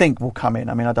Leach, I think, will come in.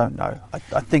 I mean, I don't know.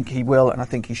 I think he will, and I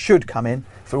think he should come in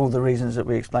for all the reasons that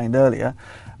we explained earlier.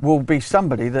 Will be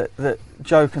somebody that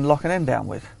Joe can lock an end down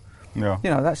with. Yeah.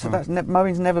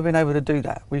 Moeen's never been able to do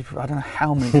that. I don't know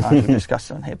how many times we've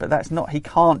discussed it on here, but he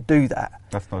can't do that.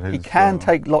 That's not his. He can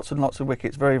take lots and lots of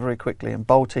wickets very, very quickly and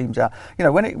bowl teams out.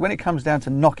 When it comes down to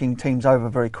knocking teams over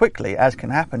very quickly, as can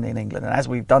happen in England and as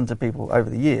we've done to people over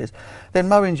the years, then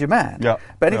Moeen's your man. Yeah.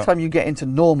 But anytime you get into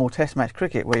normal Test match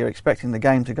cricket where you're expecting the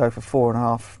game to go for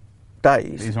 4.5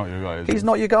 days, he's not your guy. He's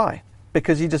not your guy,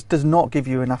 because he just does not give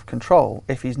you enough control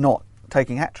if he's not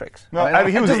taking hat tricks. No,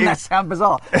 doesn't that sound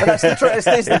bizarre? But that's the truth.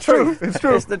 It's the truth. It's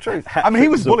true. It's the truth. I mean, he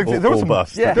was bowling. There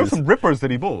were some rippers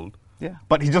that he bowled. Yeah.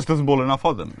 But he just doesn't bowl enough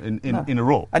of them in a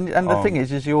row. And the thing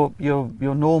is your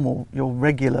normal, your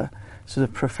regular sort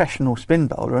of professional spin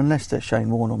bowler, unless they're Shane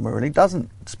Warne or Murali,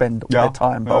 doesn't spend their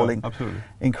time bowling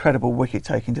incredible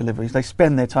wicket-taking deliveries. They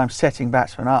spend their time setting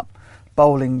batsmen up,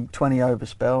 bowling 20 over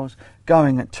spells,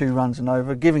 going at 2 runs and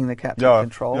over, giving the captain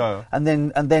control, and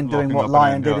then doing what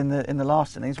Lyon did in the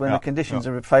last innings when the conditions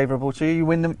are favourable to you,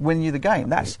 win you the game.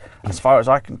 That's as far as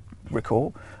I can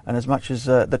recall, and as much as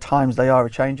the times they are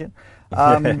changing.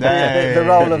 The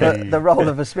role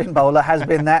of a spin bowler has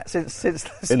been that since the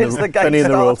game started. In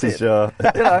the royalties jar.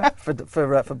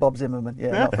 For Bob Zimmerman,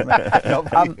 not for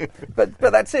me. But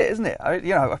that's it, isn't it?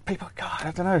 People. God,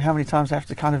 I don't know how many times I have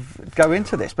to kind of go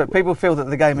into this, but people feel that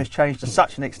the game has changed to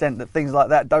such an extent that things like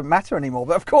that don't matter anymore.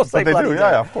 But of course they do.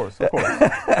 Yeah, of course.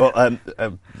 Well,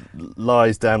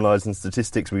 damn lies and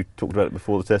statistics. We talked about it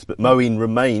before the Test, but Moeen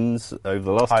remains over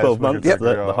the last 12 months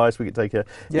the highest wicket taker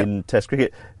in Test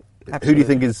cricket. Absolutely. Who do you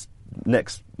think is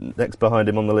next behind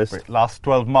him on the list? Last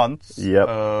 12 months? Yep.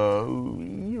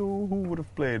 Who would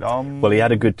have played? Well, he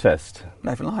had a good Test.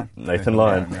 Nathan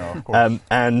Lyon. Yeah, of course.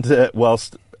 And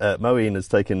whilst Moeen has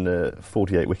taken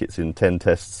 48 wickets in 10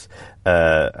 Tests,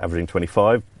 averaging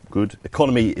 25, good.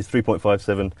 Economy is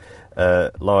 3.57.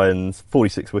 Lyons,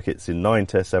 46 wickets in 9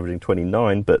 Tests, averaging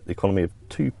 29, but economy of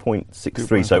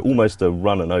 2.63, so almost a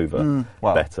run and over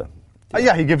better.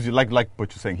 He gives you, like what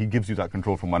you're saying, he gives you that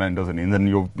control from one end, doesn't he? And then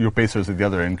your pacers at the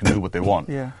other end can do what they want.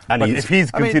 Yeah. But if he's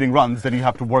conceding runs, then you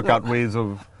have to work out ways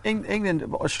of... England,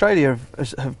 Australia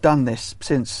have done this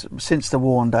since the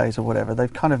Warne days or whatever.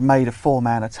 They've kind of made a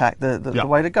 4-man attack the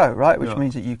way to go, right? Which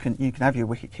means that you can have your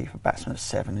wicket-keeper batsman at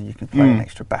 7 and you can play an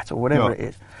extra batter or whatever it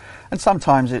is. And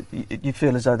sometimes you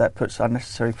feel as though that puts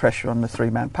unnecessary pressure on the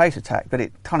 3-man pace attack, but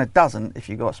it kind of doesn't if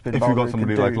you've got a spin bowler who can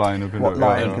do what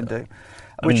Lyon can do.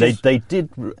 I mean, they did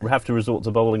have to resort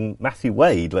to bowling Matthew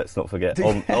Wade, let's not forget,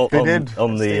 on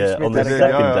the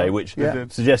second day, which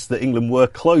suggests that England were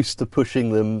close to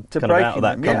pushing them to kind of out of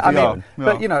that comfort zone.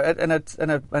 But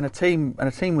and a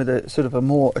team with a sort of a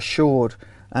more assured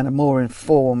and a more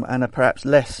informed and a perhaps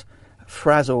less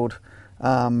frazzled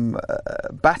batting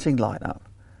lineup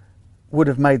would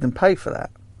have made them pay for that.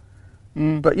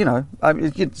 But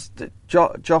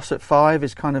Joss at 5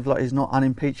 is kind of like, is not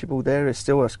unimpeachable. There is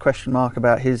still a question mark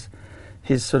about his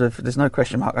sort of. There's no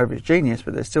question mark over his genius,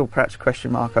 but there's still perhaps a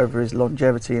question mark over his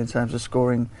longevity in terms of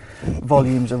scoring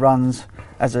volumes of runs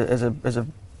as a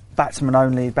batsman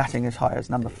only, batting as high as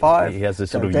number 5. He has a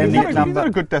sort of Denley unique at He's had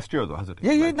a good test year, though, hasn't he?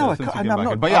 Yeah, Like, no, since he I'm came back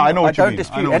not. in. But yeah, I know what you don't mean.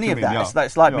 dispute any of that. Yeah.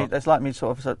 It's like me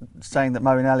sort of saying that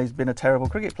Moeen Ali's been a terrible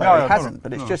cricket player. Yeah, he hasn't,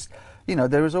 but it's just,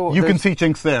 there is all. You can see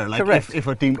chinks there. Like Correct. if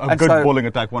a team, a And good so- bowling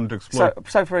attack wanted to exploit.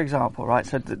 So for example, right?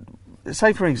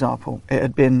 Say for example, it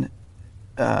had been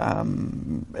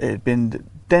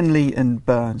Denley and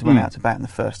Burns went out to bat in the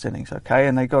first innings, okay,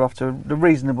 and they got off to a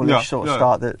reasonable-ish sort of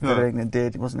start that England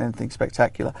did. It wasn't anything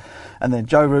spectacular, and then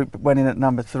Joe Root went in at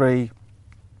number 3,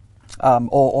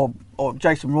 or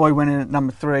Jason Roy went in at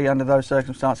number 3 under those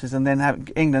circumstances, and then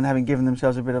England having given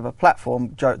themselves a bit of a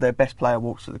platform, their best player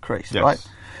walks to the crease, right?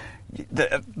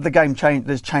 The game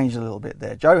has changed a little bit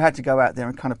there. Joe had to go out there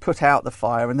and kind of put out the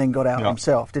fire, and then got out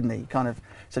himself, didn't he?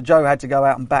 So Joe had to go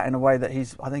out and bat in a way that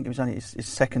I think it was only his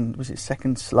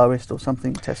second slowest or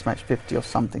something, Test match 50 or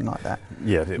something like that.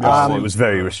 Yeah, it was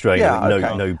very restrained. No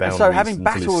boundaries. So having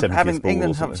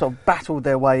England sort of battled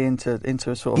their way into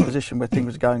a sort of position where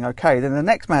things were going okay, then the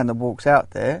next man that walks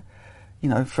out there,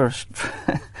 for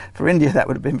India that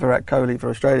would have been Virat Kohli, for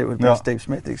Australia it would have been Steve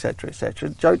Smith, etc., etc.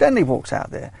 Joe Denley walks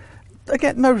out there.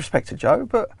 Again, no respect to Joe,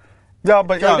 but. Yeah,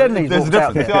 but Joe Denley's there's a walked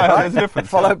out difference. there, There's a difference.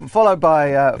 Followed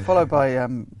by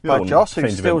Joss,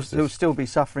 who'll still be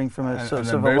suffering from a sort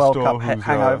of a World Cup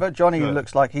hangover. Johnny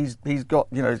looks like he's got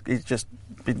he's just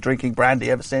been drinking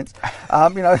brandy ever since.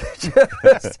 So it's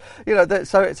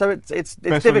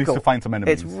difficult. Needs to find some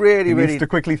enemies. It's really needs to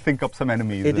quickly think up some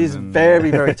enemies. It is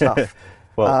very, very tough.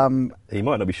 Well, he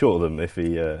might not be short of them if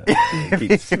he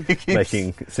keeps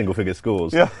making single-figure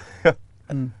scores. Yeah.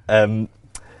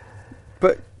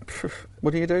 But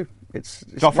what do you do? It's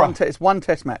one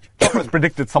test match. Joffre's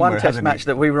predicted somewhere. One test match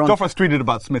that we were on. Joffre's tweeted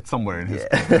about Smith somewhere in his.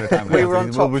 We were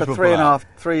on top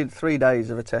for 3 days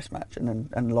of a test match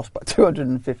and lost by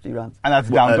 250 runs. And that's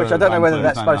down. Which I don't know whether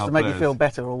that's supposed to make you feel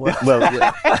better or worse. Well,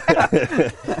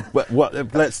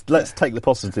 let's take the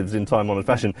positives in time-honoured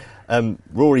fashion.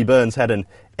 Rory Burns had an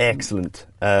excellent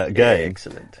game.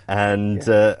 Excellent. And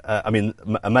a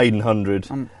maiden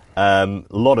 100. A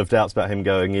lot of doubts about him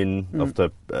going in after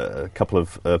a couple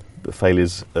of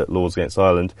failures at Lords against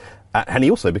Ireland. And he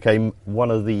also became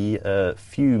one of the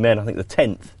few men, I think the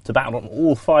 10th, to bat on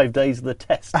all 5 days of the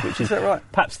test, which is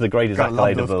perhaps the greatest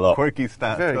accolade of the lot. Quirky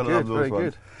stats. Very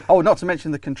good. Oh, not to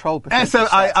mention the control percentage.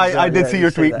 I did see your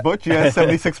tweet, Butch. You had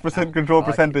 76% control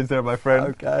percentage there, my friend.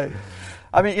 Okay.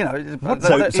 I mean,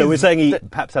 So we're saying he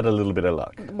perhaps had a little bit of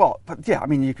luck. Well, but yeah, I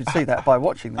mean, you could see that by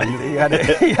watching them. He had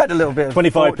a little bit of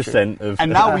 25% of.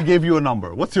 And now we gave you a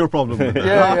number. What's your problem with that?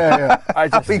 Yeah.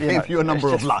 We gave you a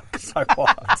number of luck. So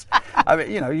what? I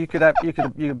mean, you could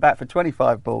bat for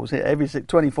 25 balls, hit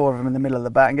 24 of them in the middle of the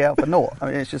bat and get out for naught. I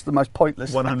mean, it's just the most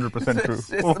pointless. 100% true. It's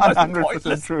the most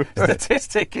 100% true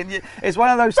statistic, and it's one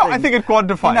of those things. I think it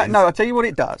quantifies. No, I'll tell you what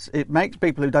it does. It makes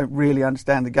people who don't really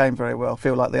understand the game very well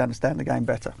feel like they understand the game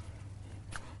better.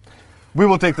 We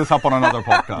will take this up on another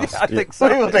podcast. I think so.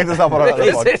 We will take this up on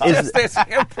another podcast. It's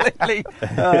completely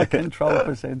control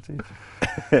percentage.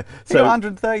 So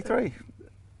 133.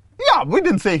 Yeah, we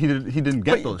didn't say he didn't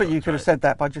get those. But you could have said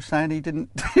that by just saying he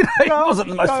didn't. He wasn't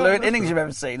the most fluent innings you've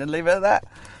ever seen, and leave it at that.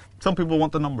 Some people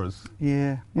want the numbers.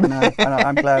 Yeah, no,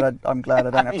 I'm glad I don't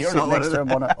have to sit next to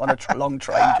him on a long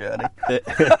train journey.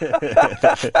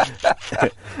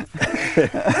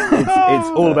 It's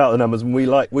all about the numbers, and we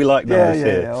like numbers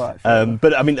here. Yeah, right,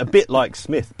 but I mean, a bit like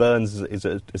Smith, Burns is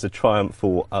a triumph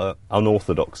for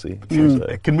unorthodoxy.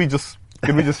 Can we just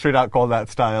straight out call that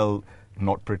style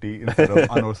not pretty instead of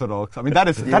unorthodox? I mean, that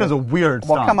is a weird.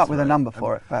 Well, come up with a number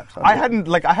for it, perhaps. I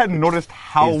hadn't noticed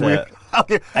how weird.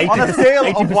 Okay, 80%, on a scale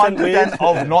of 1 to 10 weird.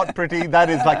 of not pretty, that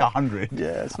is like 100.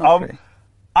 Yeah, it's not pretty.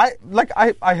 I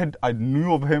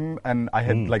knew of him and I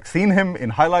had seen him in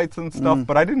highlights and stuff,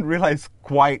 but I didn't realize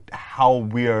quite how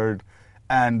weird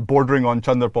and bordering on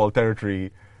Chanderpaul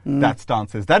territory that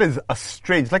stance is. That is a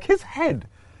strange, like his head,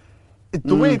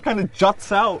 the way it kind of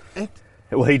juts out.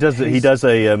 Well, he does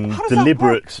a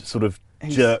deliberate sort of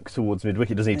jerk towards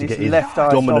mid-wicket, doesn't he, to get his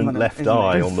dominant left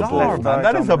eye on the ball. Man.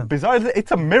 That is a bizarre.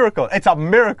 It's a miracle. It's a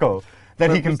miracle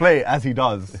that he can play as he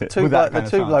does. The two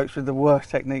blokes with the worst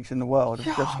techniques in the world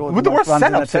have just scored with the worst runs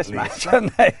in a setups test match,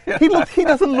 haven't they? He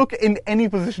doesn't look in any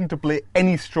position to play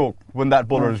any stroke when that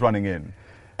bowler is running in,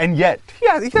 and yet he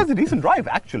has a decent drive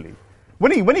actually.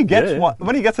 When he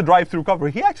gets a drive through cover,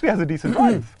 he actually has a decent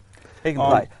drive. He can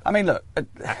play. I mean, look,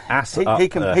 he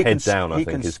can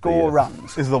score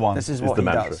runs. Is the one. This is what he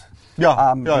does.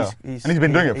 Yeah, and he's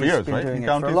been doing it for years, right? He's been doing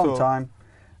it for a long time.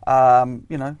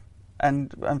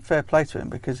 And fair play to him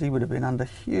because he would have been under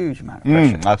huge amount of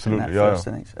pressure. Absolutely, in that first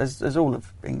innings, as all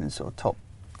of England's sort of top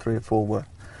 3 or 4 were.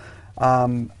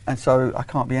 and so I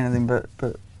can't be anything but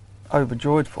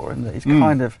overjoyed for him that he's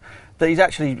kind of that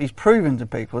he's proven to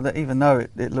people that even though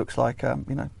it looks like like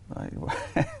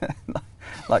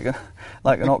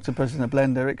an octopus in a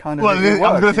blender, it kind of I was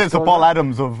going to say it's the Paul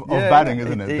Adams of batting,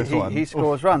 isn't it? This one. He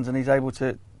scores runs and he's able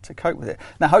to cope with it.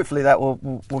 Now, hopefully, that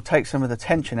will take some of the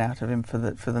tension out of him for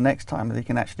the next time, that he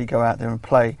can actually go out there and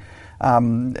play.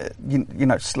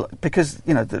 Because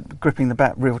gripping the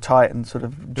bat real tight and sort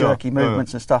of jerky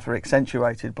movements and stuff are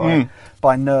accentuated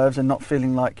by nerves and not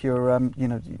feeling like you're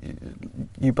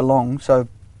you belong. So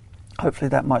hopefully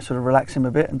that might sort of relax him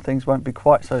a bit and things won't be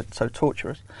quite so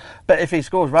torturous. But if he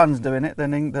scores runs doing it,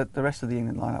 then the rest of the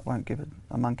England lineup won't give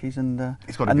a monkeys, and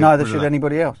neither should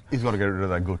anybody else. He's got to get rid of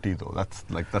that goatee, though. That's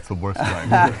the worst thing.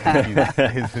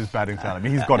 his batting style. I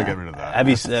mean, he's got to get rid of that.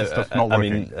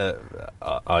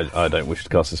 I don't wish to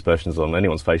cast aspersions on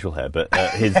anyone's facial hair, but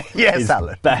his back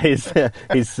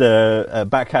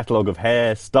catalogue of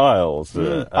hairstyles.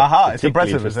 It's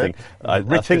impressive, isn't it? I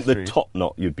think the top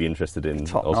knot you'd be interesed in,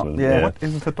 Osman. Yeah. What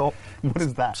is the top? What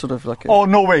is that? Sort of like oh,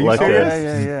 no way, you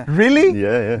serious? Yeah. Really?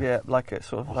 Yeah, like a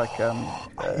sort of like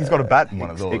he's got a bat in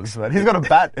one of those. Right? He's got a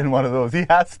bat in one of those. He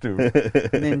has to.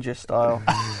 Ninja style.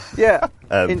 Yeah,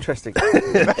 interesting.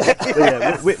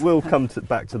 We'll come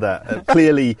back to that.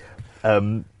 Clearly, it's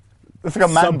like a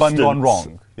man bun gone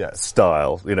wrong. Yes.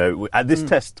 Style, and this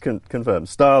test confirms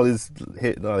style is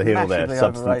neither here nor there.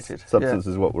 Substance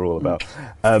is what we're all about.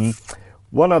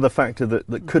 One other factor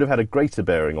that could have had a greater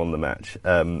bearing on the match,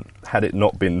 had it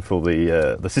not been for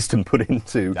the system put in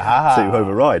to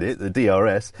override it, the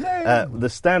DRS, the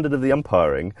standard of the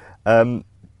umpiring.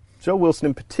 Joel Wilson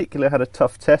in particular had a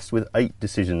tough test with 8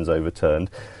 decisions overturned.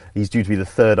 He's due to be the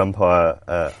third umpire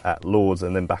at Lords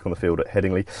and then back on the field at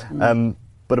Headingley.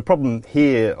 But a problem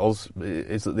here is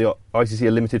that the ICC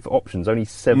are limited for options. Only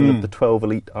 7 of the 12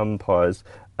 elite umpires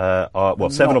are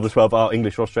 7 of the 12 are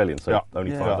English or Australian, so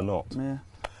only 5 are not.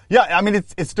 Yeah, I mean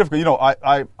it's difficult.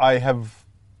 I have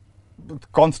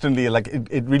constantly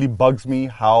it really bugs me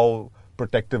how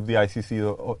protective the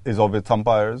ICC is of its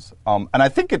umpires, and I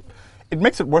think it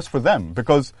makes it worse for them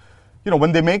because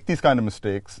when they make these kind of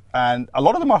mistakes, and a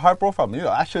lot of them are high profile.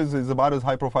 Ashes is about as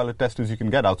high profile a test as you can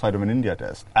get outside of an India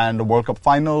test, and the World Cup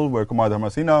final where Kumar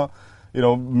Dharmasena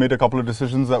made a couple of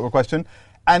decisions that were questioned.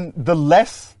 And the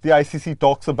less the ICC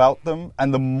talks about them,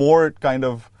 and the more it kind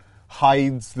of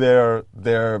hides they have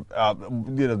their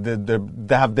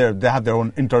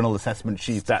own internal assessment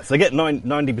sheets. Stats. They get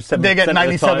 90%. They get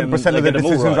 97% of the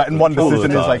decisions right, and one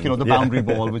decision is like the boundary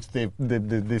ball, which they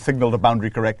signal the boundary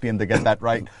correctly, and they get that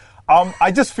right.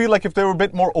 I just feel like if they were a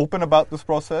bit more open about this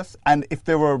process, and if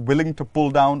they were willing to pull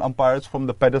down umpires from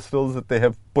the pedestals that they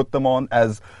have put them on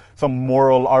as some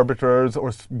moral arbiters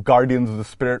or guardians of the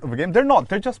spirit of a game, they're not.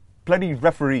 They're just bloody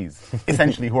referees,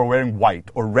 essentially, who are wearing white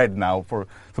or red now for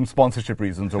some sponsorship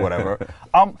reasons or whatever.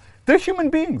 They're human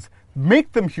beings.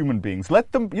 Make them human beings.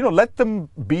 Let them be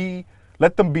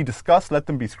discussed, let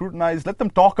them be scrutinized, let them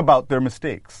talk about their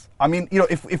mistakes. I mean,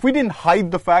 if we didn't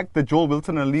hide the fact that Joel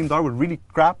Wilson and Aleem Dar were really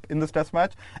crap in this test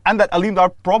match, and that Aleem Dar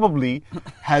probably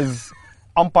has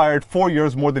umpired 4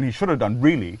 years more than he should have done,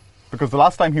 really, because the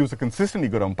last time he was a consistently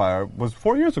good umpire was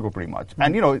 4 years ago, pretty much.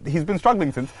 And, he's been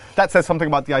struggling since. That says something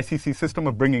about the ICC system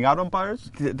of bringing out umpires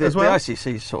as well. The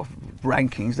ICC sort of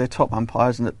rankings, their top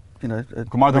umpires, and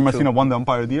Kumar Dharmasena won the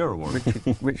Umpire of the Year award.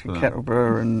 Richard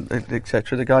Kettleborough and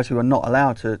etc. The guys who are not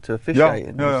allowed to officiate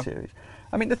in this series.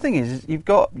 I mean, the thing is you've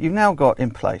now got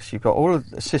in place. You've got all of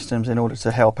the systems in order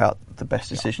to help out the best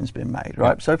decisions being made,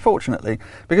 right? So fortunately,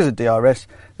 because of DRS,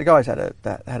 the guys had a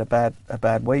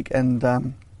bad week, and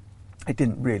it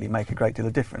didn't really make a great deal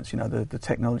of difference. The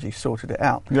technology sorted it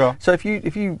out. Yeah. So if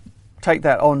you take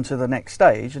that on to the next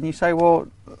stage, and you say, well,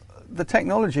 the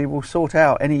technology will sort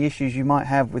out any issues you might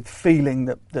have with feeling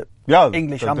that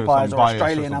English umpires or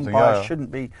Australian umpires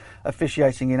shouldn't be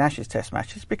officiating in Ashes Test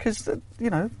matches, because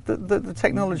the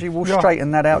technology will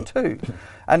straighten that out too.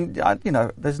 And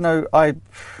there's no. I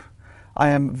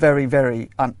am very, very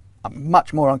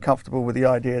much more uncomfortable with the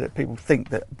idea that people think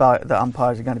that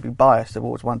umpires are going to be biased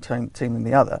towards one team than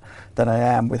the other than I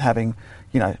am with having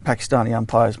Pakistani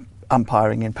umpires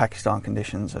umpiring in Pakistan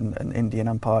conditions and Indian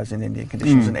umpires in Indian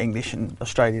conditions and English and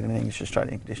Australian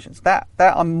conditions. That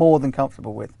I'm more than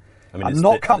comfortable with. I'm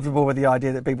not comfortable with the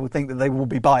idea that people think that they will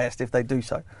be biased if they do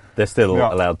so. They're still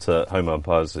allowed to home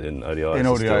umpires in ODIs. In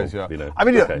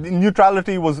ODIs,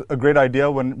 neutrality was a great idea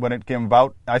when it came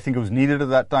about. I think it was needed at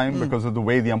that time because of the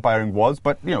way the umpiring was.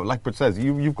 But, like Put says,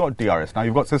 you've got DRS now.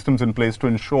 You've got systems in place to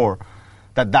ensure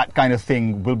that kind of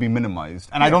thing will be minimized.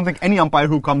 And I don't think any umpire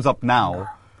who comes up now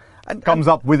comes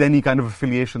up with any kind of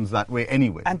affiliations that way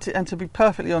anyway. And to be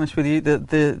perfectly honest with you,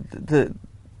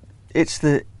 it's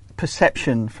the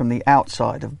perception from the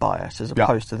outside of bias as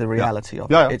opposed to the reality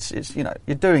of it. It's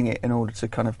you're doing it in order to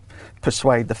kind of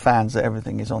persuade the fans that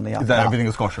everything is on the up. That everything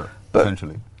is kosher,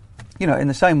 essentially. In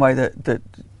the same way that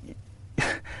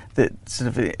sort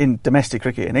of in domestic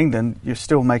cricket in England, you're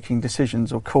still making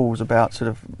decisions or calls about sort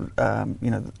of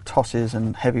tosses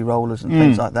and heavy rollers and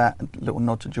things like that. A little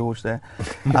nod to George there.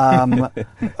 In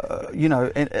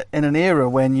an era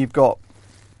when you've got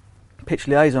pitch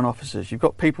liaison officers, you've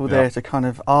got people there to kind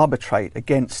of arbitrate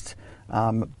against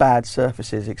bad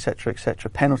surfaces, etc.,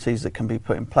 penalties that can be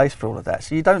put in place for all of that.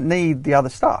 So you don't need the other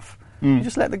stuff. You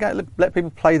just let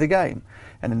people play the game.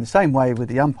 And in the same way with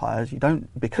the umpires, you don't,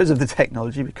 because of the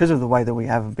technology, because of the way that we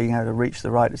have of being able to reach the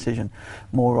right decision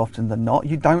more often than not,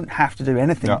 you don't have to do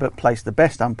anything but place the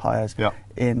best umpires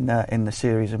in the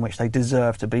series in which they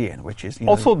deserve to be in, which is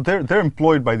also they're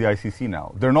employed by the ICC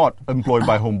now. They're not employed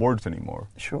by home boards anymore.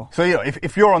 Sure. So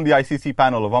if you're on the ICC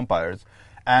panel of umpires,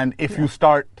 and if you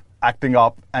start acting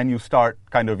up and you start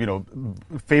kind of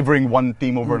favouring one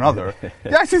team over another, the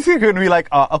ICC could be like,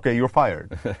 okay, you're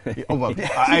fired.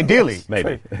 Ideally,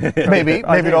 maybe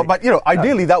not, but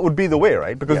ideally that would be the way,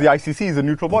 right? Because the ICC is a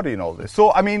neutral body in all this.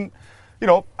 So I mean,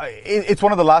 it's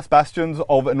one of the last bastions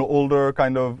of an older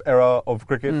kind of era of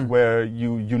cricket where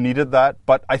you needed that.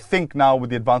 But I think now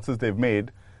with the advances they've made,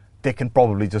 they can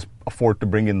probably just afford to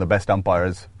bring in the best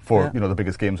umpires for the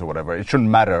biggest games or whatever. It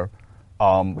shouldn't matter.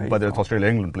 Whether it's Australia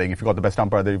or England playing, if you've got the best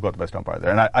umpire there, you've got the best umpire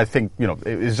there. And I think,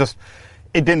 it's just,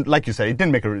 it didn't, like you said, it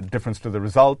didn't make a difference to the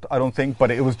result, I don't think, but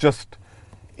it was just,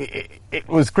 it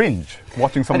was cringe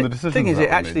watching some of the decisions. The thing is,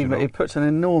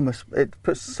 it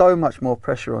puts so much more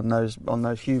pressure on those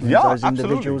humans, those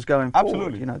individuals going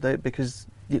forward. Absolutely. Because,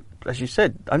 as you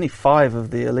said, only 5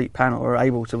 of the elite panel are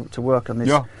able to work on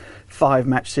this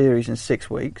 5-match series in 6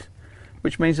 weeks.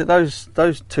 Which means that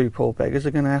those 2 poor beggars are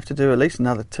going to have to do at least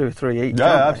another 2 or 3 each.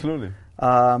 Yeah, absolutely.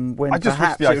 When I just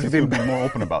wish the ICC would be more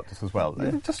open about this as well.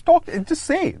 Just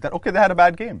say that, okay, they had a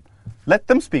bad game. Let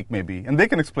them speak maybe, and they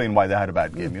can explain why they had a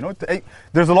bad game.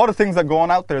 There's a lot of things that go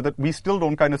on out there that we still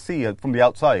don't kind of see from the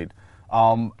outside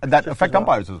that affect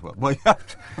umpires as well.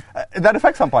 That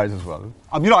affects umpires as well.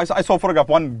 I saw a photograph.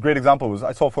 One great example was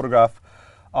I saw a photograph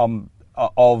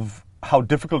of how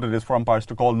difficult it is for umpires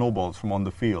to call no balls from on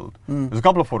the field. There's a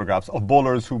couple of photographs of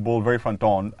bowlers who bowl very front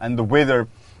on, and the way their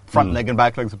front leg and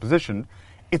back legs are positioned,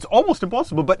 it's almost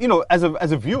impossible. But as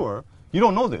a viewer, you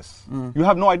don't know this. You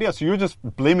have no idea, so you're just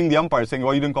blaming the umpire, saying,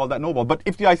 "Well, you didn't call that no ball." But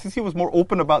if the ICC was more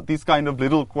open about these kind of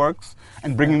little quirks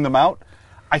and bringing them out,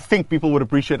 I think people would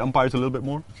appreciate umpires a little bit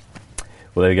more.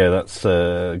 Well, there you go. That's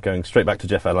going straight back to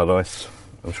Jeff Allardyce.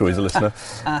 I'm sure he's a listener.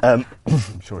 I'm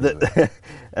sure he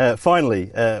is.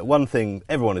 Finally, one thing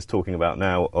everyone is talking about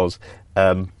now, Oz,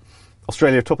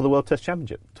 Australia top of the World Test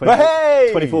Championship.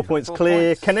 24 points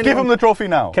clear. Give them the trophy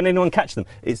now. Can anyone catch them?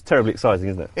 It's terribly exciting,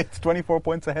 isn't it? It's 24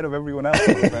 points ahead of everyone else.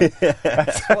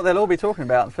 That's what they'll all be talking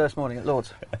about the first morning at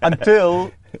Lord's.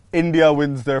 Until India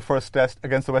wins their first test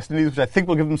against the West Indies, which I think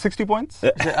will give them 60 points.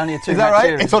 Is it only a 2-match Is that right?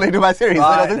 series? It's only a 2-match series.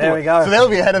 Right, there we go. So they'll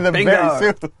be ahead of them very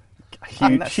soon.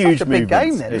 Huge such a big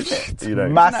game then, isn't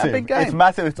it? Massive. A big game? It's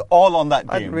massive. It's all on that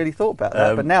game. I hadn't really thought about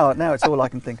that, but now it's all I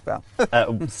can think about.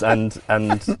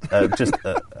 Just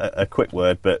a quick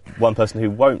word, but one person who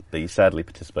won't be sadly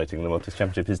participating in the World Test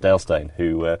Championship is Dale Steyn,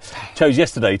 who chose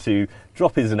yesterday to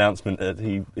drop his announcement that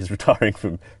he is retiring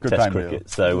from Test cricket.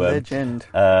 So legend.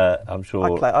 I'm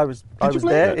sure. I was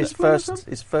there. His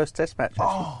first Test match.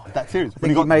 Oh, that series. When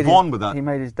he got Vaughan with that. He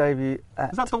made his debut.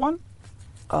 Is that the one?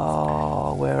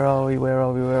 Oh, where are we?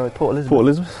 Port Elizabeth. Port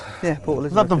Elizabeth? Yeah, Port Elizabeth.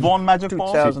 Was that the Vaughan Magic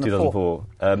Ball? 2004.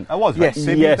 I was, right?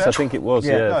 Yes, I think it was,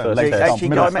 first He test.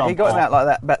 got him out like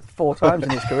that about 4 times in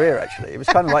his career, actually. It was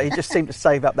kind of like he just seemed to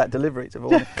save up that delivery to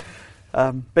Vaughan.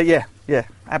 But yeah,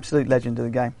 absolute legend of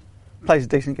the game. Plays a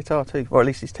decent guitar too, or at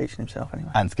least he's teaching himself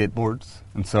anyway. And skateboards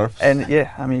and surfs.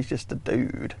 And he's just a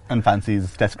dude. And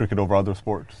fancies Test cricket over other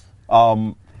sports.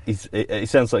 He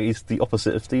sounds like he's the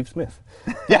opposite of Steve Smith.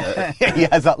 Yeah, he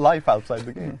has that life outside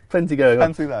the game. Plenty going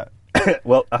on. Fancy that.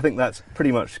 Well, I think that's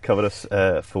pretty much covered us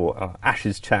for our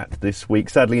Ashes chat this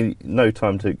week. Sadly, no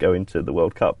time to go into the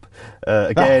World Cup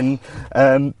again.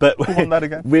 But we want that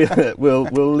again.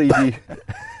 We'll leave you.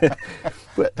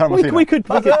 we could.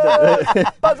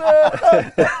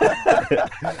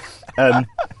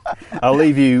 I'll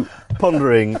leave you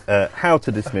pondering how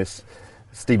to dismiss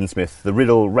Stephen Smith, the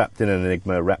riddle wrapped in an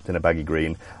enigma, wrapped in a baggy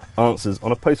green. Answers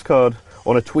on a postcard,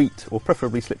 on a tweet, or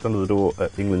preferably slipped under the door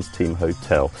at England's team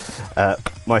hotel.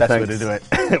 My thanks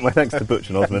to Butch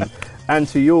and Osman. and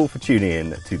to you all for tuning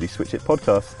in to the Switch It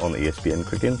podcast on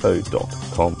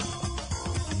espncricinfo.com.